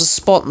themselves a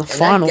spot in the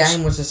finals. That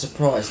game was a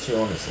surprise too,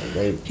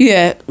 honestly.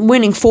 Yeah,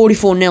 winning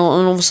 44-0 and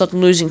all of a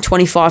sudden losing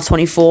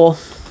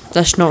 25-24.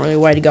 That's not really a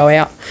way to go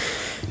out.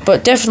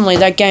 But definitely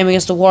that game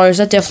against the Warriors,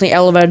 that definitely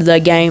elevated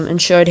their game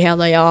and showed how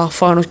they are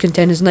finals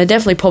contenders, and they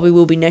definitely probably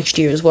will be next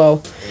year as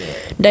well.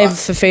 Yeah. David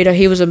Fafita,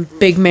 he was a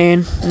big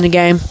man in the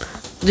game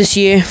this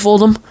year for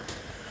them.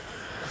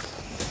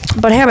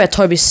 But how about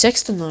Toby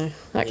Sexton though?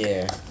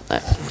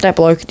 That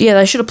bloke. Yeah,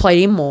 they should have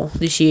played him more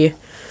this year.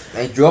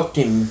 They dropped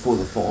him before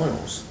the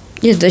finals.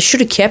 Yeah, they should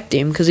have kept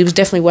him because he was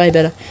definitely way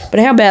better. But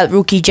how about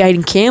rookie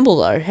Jaden Campbell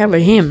though? How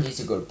about him? He's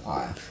a good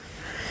player.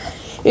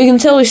 You can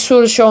tell he's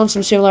sort of showing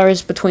some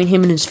similarities between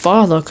him and his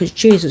father, because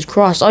Jesus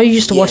Christ, I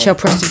used to watch how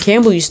Preston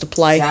Campbell used to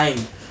play.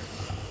 Same.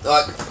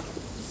 Like,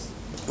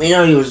 we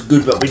know he was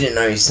good, but we didn't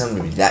know his son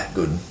would be that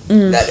good,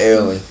 that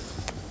early.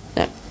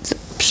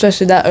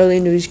 Especially that early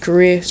into his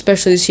career,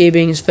 especially this year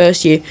being his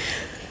first year.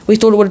 We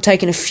thought it would have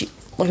taken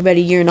about a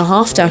year and a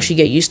half to actually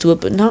get used to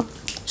it, but no,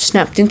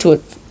 snapped into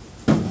it.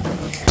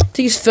 I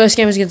think his first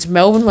game was against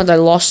Melbourne when they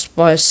lost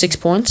by 6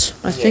 points,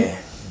 I think. Yeah.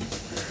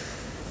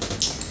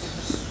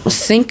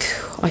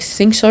 I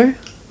think so.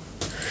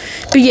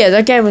 But yeah,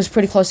 that game was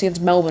pretty close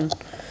against Melbourne.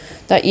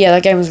 That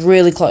game was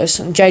really close.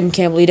 And Jaden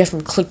Campbell, he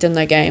definitely clicked in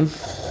that game.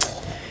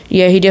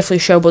 Yeah, he definitely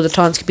showed what the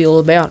Titans could be all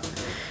about.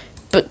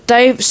 But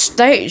they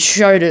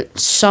showed it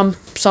some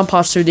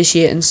parts through this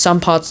year and some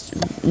parts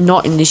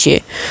not in this year.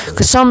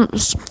 Because some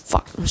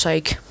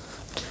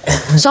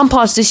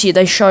parts this year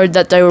they showed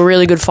that they were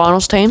really good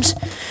finals teams.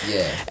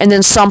 Yeah. And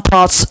then some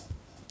parts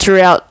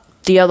throughout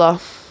the other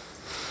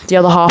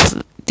half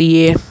of the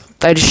year,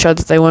 they just showed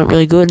that they weren't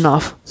really good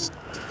enough.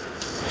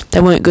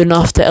 They weren't good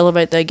enough to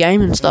elevate their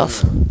game and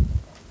stuff.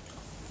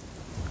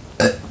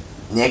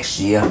 Next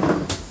year,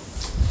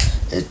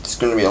 it's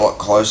going to be a lot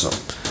closer.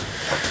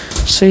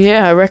 So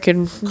yeah, I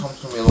reckon. It's going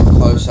to be a lot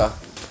closer,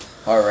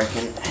 I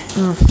reckon.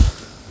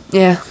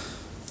 Yeah.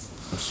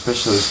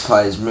 Especially as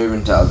players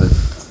moving to other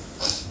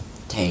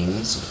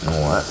teams and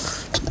all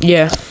that.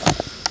 Yeah.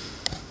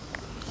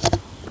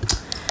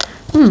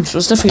 So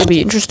it's definitely going to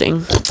be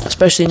interesting,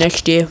 especially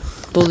next year.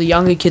 All the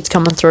younger kids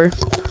coming through.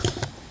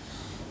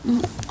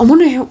 I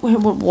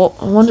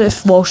wonder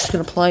if Walsh is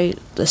going to play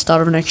at the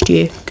start of next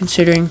year,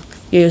 considering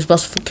he was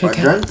busted for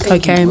cocaine. I don't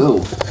think he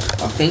will.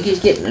 I think he's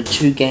getting a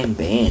 2-game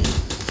ban.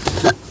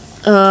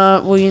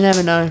 Well, you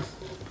never know.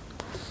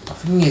 I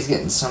think he's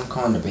getting some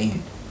kind of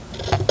ban.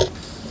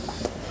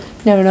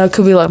 Never know. It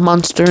could be like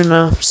Munster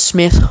and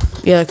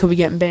Smith. Yeah, they could be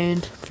getting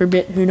banned for a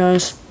bit. Who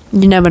knows?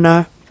 You never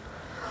know.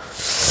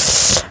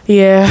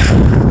 Yeah.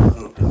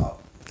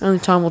 Only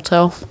time will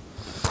tell.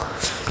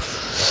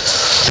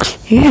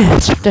 Yeah,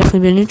 it's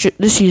definitely been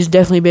this year's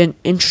definitely been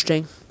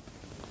interesting.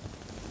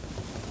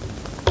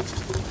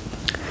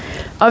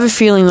 I have a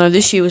feeling though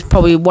this year was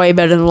probably way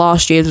better than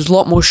last year. There's a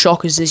lot more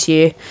shockers this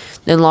year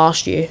than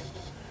last year.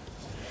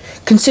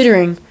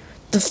 Considering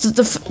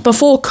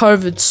before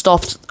COVID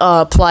stopped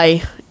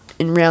play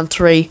in round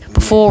 3,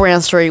 before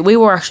round 3, we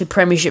were actually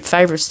premiership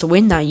favourites to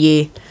win that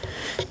year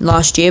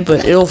last year,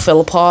 but it all fell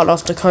apart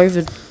after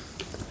COVID.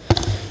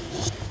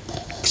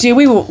 Cause yeah,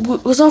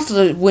 it was after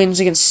the wins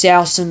against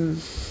South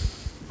and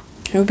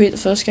who beat the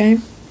first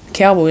game?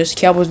 Cowboys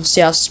and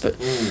Souths. But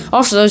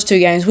after those 2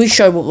 games, we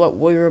showed what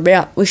we were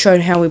about. We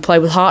showed how we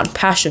played with heart and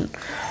passion.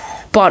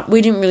 But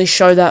we didn't really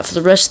show that for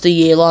the rest of the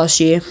year last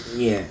year.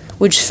 Yeah.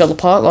 We just fell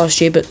apart last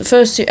year. But the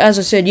first, as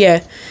I said,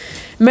 yeah,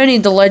 many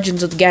of the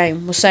legends of the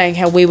game were saying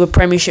how we were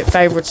premiership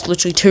favourites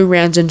literally 2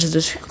 rounds into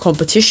this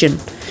competition.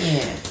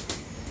 Yeah.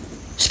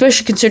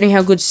 Especially considering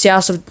how good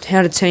South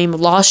had a team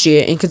last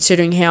year, and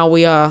considering how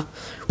we lost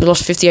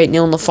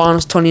 58-0 in the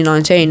finals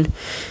 2019.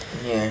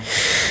 Yeah.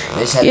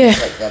 They just had to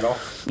shake that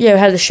off. Yeah, we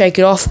had to shake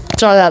it off.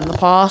 Try that in the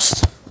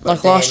past,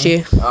 like last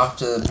year.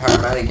 After the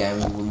Parramatta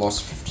game, we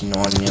lost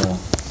 59-0.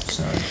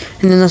 So.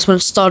 And then that's when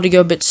it started to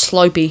go a bit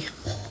slopey.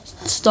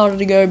 It started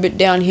to go a bit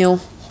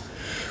downhill.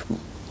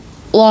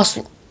 Last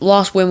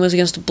win was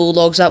against the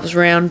Bulldogs. That was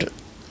round,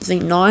 I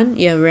think, 9?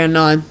 Yeah, round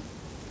 9.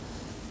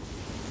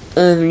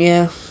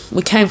 Yeah,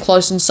 we came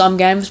close in some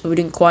games, but we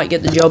didn't quite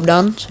get the job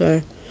done.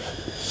 So,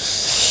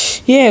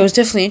 yeah, it was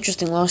definitely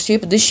interesting last year,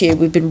 but this year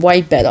we've been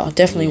way better.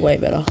 Definitely way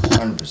better.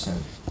 100%.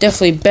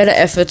 Definitely better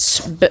efforts,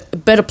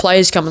 better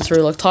players coming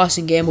through, like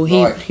Tyson Gamble.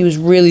 He was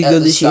really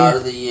good this year. At the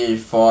start of the year,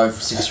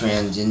 5-6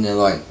 rounds in there,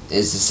 like,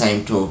 there's the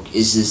same talk.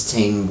 Is this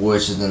team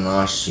worse than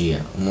last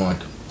year? I'm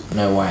like,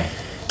 no way.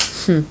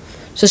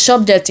 So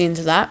sub-depth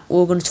into that,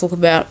 we're going to talk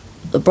about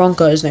the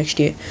Broncos next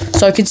year.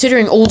 So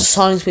considering all the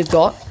signings we've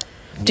got,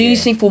 do you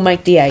think we'll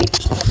make the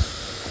 8?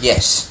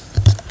 Yes.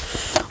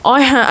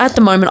 At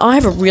the moment, I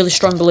have a really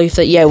strong belief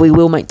that, we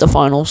will make the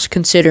finals,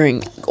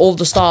 considering all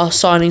the star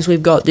signings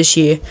we've got this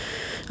year.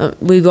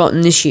 We've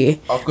gotten this year.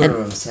 I've got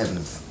them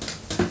 7th.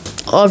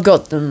 I've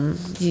got them,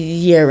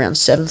 around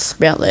 7th,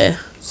 about there.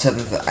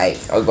 7th or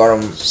 8th. I got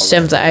them.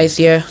 7th or 8th,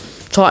 yeah.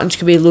 Titans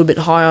could be a little bit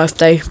higher if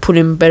they put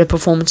in better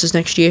performances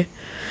next year.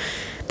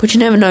 But you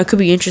never know, it could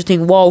be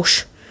interesting.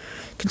 Walsh,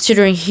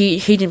 considering he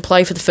didn't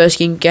play for the first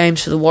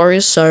games for the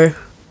Warriors, so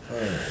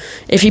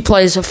if he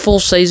plays a full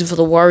season for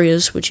the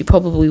Warriors, which he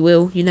probably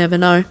will, you never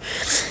know.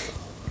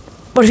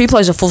 But if he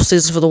plays a full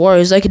season for the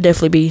Warriors, they could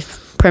definitely be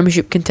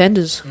premiership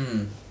contenders.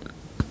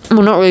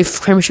 Well, not really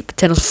premiership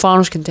contenders,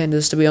 finals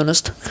contenders, to be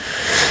honest.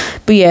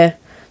 But yeah,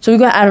 so we've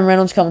got Adam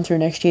Reynolds coming through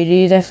next year. Do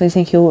you definitely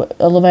think he'll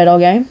elevate our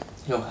game?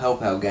 He'll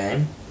help our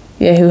game.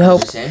 Yeah, he'll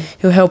help. 100%.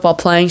 He'll help our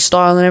playing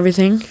style and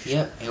everything.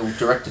 Yep, he'll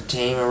direct the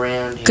team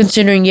around.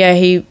 Considering,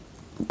 did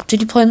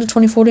he play in the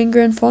 2014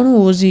 grand final,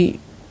 or was he?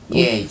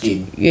 Yeah, he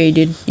did. Yeah, he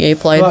did. Yeah, he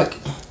played. Like,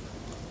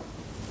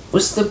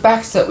 what's the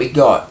backs that we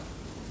got?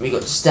 We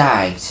got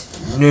Stags,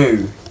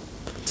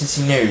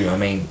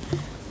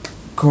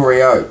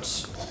 Corey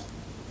Oates.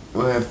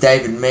 We have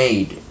David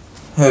Mead,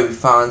 Herbie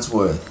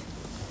Farnsworth,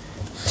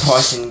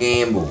 Tyson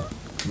Gamble,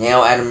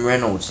 now Adam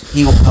Reynolds.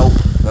 He will help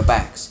the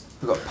backs.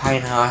 We've got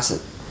Payne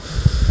Harsett,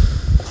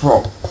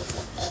 Prop,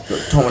 we've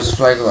got Thomas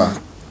Flagler,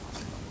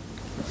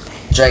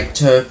 Jake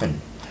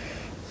Turpin,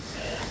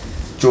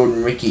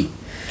 Jordan Rickey,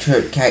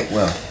 Kurt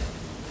Catewell,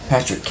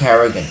 Patrick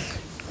Carrigan.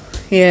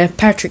 Yeah,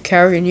 Patrick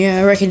Carrigan.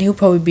 Yeah, I reckon he'll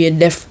probably be a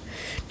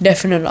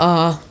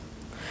definite.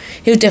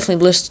 He'll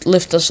definitely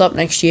lift us up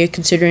next year.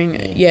 Considering,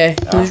 he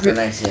was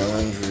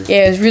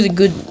it was really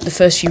good the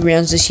first few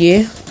rounds this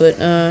year, but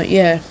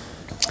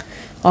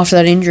after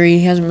that injury,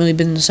 he hasn't really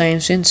been the same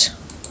since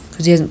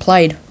because he hasn't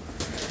played.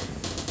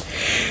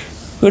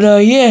 But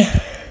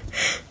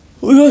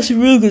we got some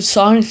really good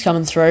signings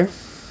coming through.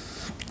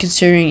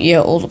 Considering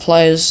all the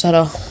players that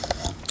are.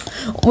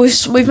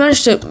 We've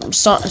managed to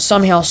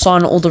somehow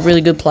sign all the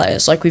really good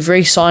players. Like, we've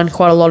re-signed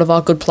quite a lot of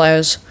our good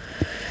players.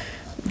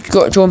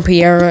 Got John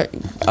Pierre,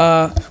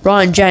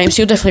 Ryan James.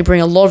 He'll definitely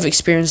bring a lot of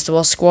experience to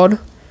our squad.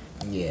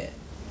 Yeah.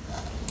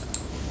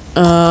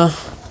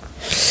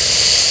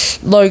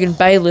 Logan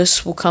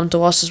Bayliss will come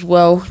to us as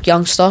well,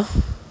 youngster.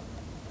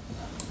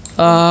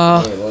 A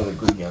lot of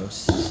good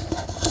youngsters.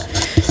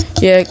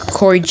 Yeah,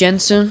 Corey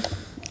Jensen.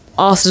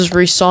 Arthur's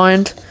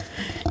re-signed.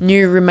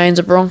 New remains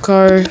a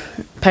Bronco.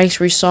 Pace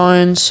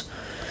resigns.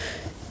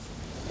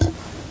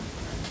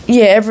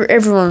 Yeah,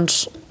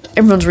 everyone's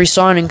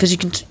resigning because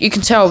you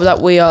can tell that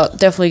we are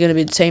definitely going to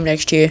be the team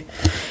next year.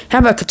 How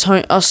about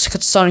us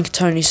signing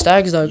Katoni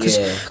Staggs though?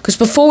 Because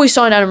before we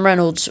signed Adam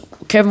Reynolds,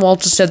 Kevin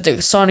Walter said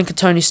that signing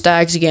Katoni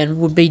Staggs again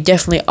would be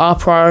definitely our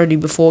priority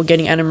before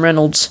getting Adam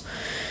Reynolds.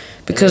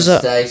 Because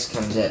Staggs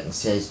comes out and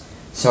says,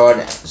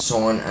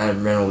 "Sign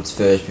Adam Reynolds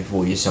first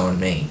before you sign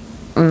me."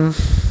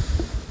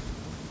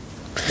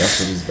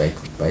 That's what he's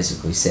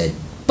basically said.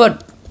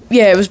 But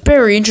yeah, it was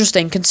very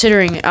interesting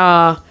considering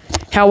how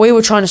we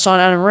were trying to sign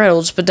Adam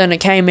Reynolds, but then it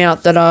came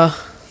out that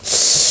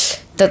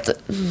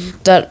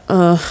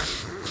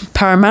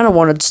Parramatta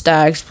wanted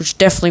Staggs, which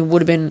definitely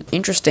would have been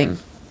interesting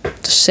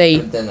to see.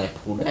 But then they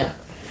pulled out.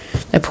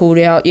 They pulled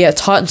out. Yeah,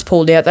 Titans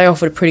pulled out. They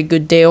offered a pretty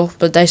good deal,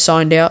 but they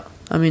signed out.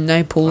 I mean,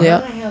 they pulled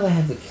out. I don't know how they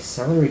have the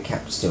salary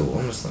cap still,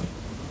 honestly.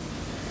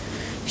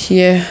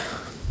 Yeah.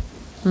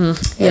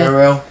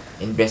 NRL,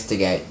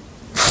 investigate.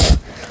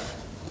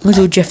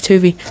 Little Jeff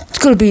Tuvey. It's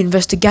got to be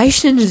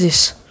investigation into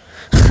this.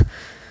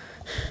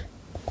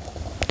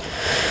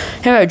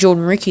 How about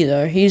Jordan Rickey,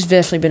 though? He's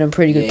definitely been a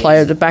pretty good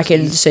player at the back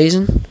end of the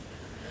season.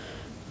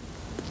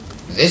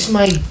 This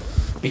may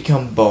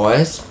become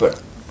biased, but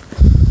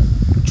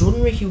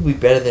Jordan Ricky will be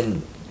better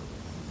than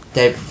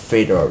David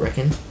Feeder, I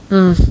reckon.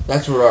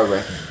 That's what I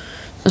reckon.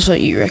 That's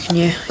what you reckon,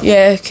 yeah.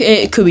 Yeah,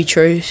 it could be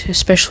true,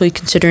 especially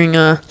considering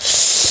how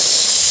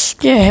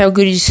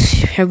good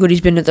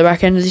he's been at the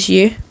back end of this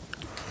year.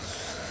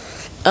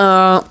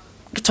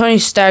 Tony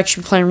Stagg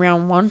should be playing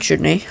round 1,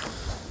 shouldn't he?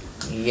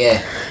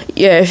 Yeah.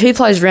 Yeah, if he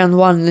plays round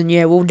 1, then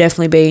yeah, we'll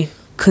definitely be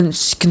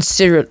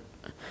considerate.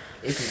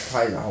 If he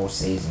plays the whole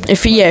season.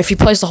 If he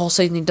plays the whole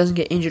season, he doesn't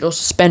get injured or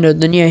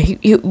suspended, then yeah,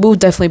 he will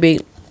definitely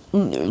be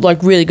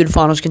like really good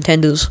finals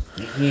contenders.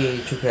 Yeah,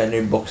 he took our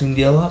new boxing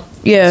deal up.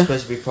 Yeah. He's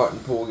supposed to be fighting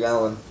Paul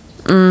Gallen.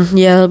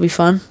 Yeah, that'll be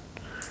fun.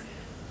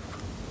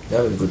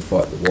 That was a good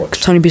fight to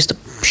watch. Tony beats the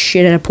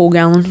shit out of Paul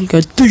Gallen. He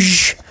goes,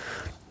 "Doosh,"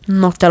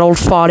 knock that old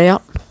fart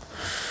out.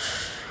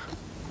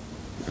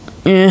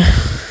 Yeah.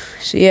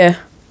 So yeah.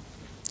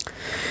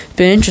 It's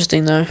been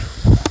interesting though.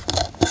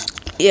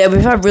 Yeah,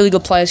 we've had really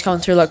good players coming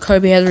through, like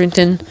Kobe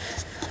Hetherington,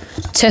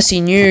 Tessie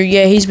New.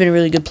 Yeah, he's been a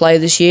really good player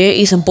this year.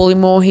 Ethan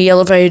Bullymore, he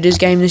elevated his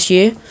game this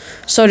year.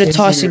 So did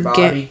Tyson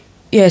Gamble.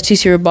 Yeah,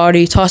 T.C.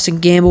 Rabadi, Tyson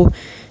Gamble,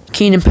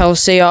 Keenan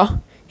Palacia.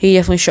 He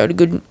definitely showed a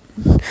good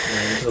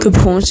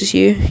performance this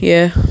year.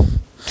 Yeah,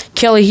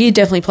 Kelly, he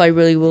definitely played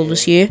really well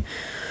this year.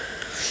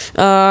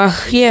 Yeah.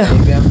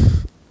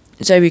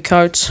 Xavier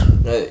Coates.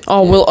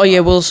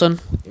 Wilson.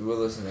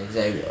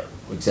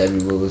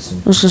 Xavier Wilson.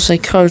 I was going to say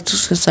Coates. I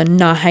was going to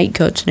say, I hate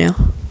Coates now.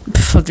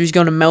 After he's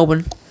gone to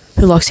Melbourne.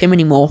 Who likes him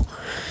anymore?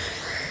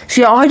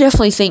 So, yeah, I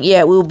definitely think,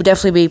 we'll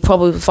definitely be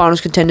probably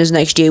finals contenders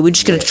next year. We're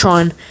just going to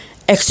try and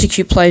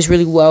execute plays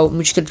really well. And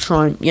we're just going to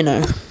try and,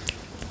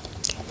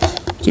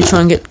 try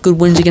and get good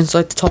wins against,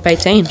 like, the top 8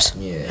 teams.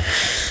 Yeah.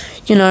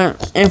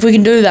 And if we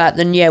can do that,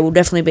 then, yeah, we'll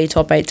definitely be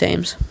top 8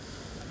 teams.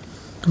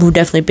 We'll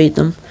definitely beat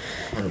them.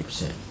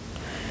 100%.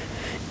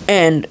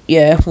 And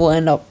yeah, we'll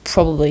end up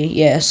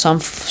probably some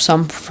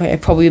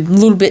probably a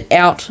little bit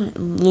out, a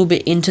little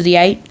bit into the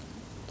 8.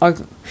 I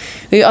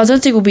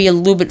don't think we'll be a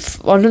little bit.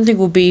 I don't think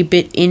we'll be a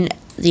bit in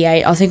the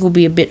 8. I think we'll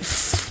be a bit.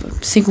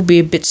 We'll be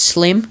a bit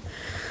slim.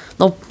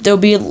 There'll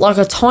be like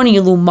a tiny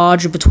little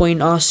margin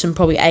between us and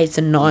probably 8th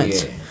and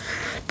 9th. Yeah.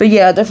 But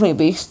yeah, I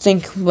definitely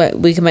think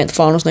we can make the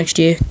finals next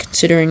year,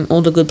 considering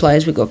all the good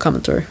players we got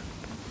coming through,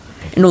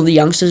 and all the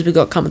youngsters we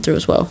got coming through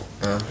as well.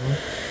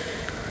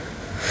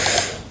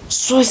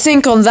 So I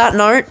think on that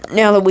note,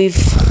 now that we've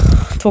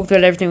talked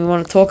about everything we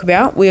want to talk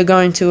about, we are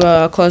going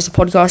to close the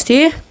podcast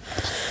here.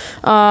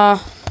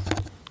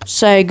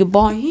 Say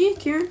goodbye here,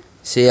 Kieran.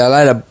 See you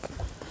later.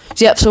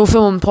 Yep, so we'll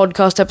film a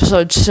podcast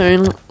episode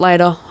soon,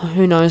 later.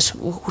 Who knows?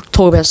 We'll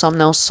talk about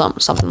something else,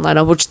 something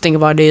later. We'll just think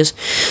of ideas.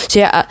 So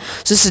yeah,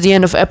 so this is the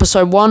end of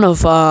episode 1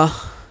 of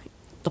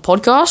the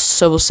podcast.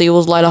 So we'll see you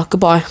all later.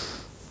 Goodbye.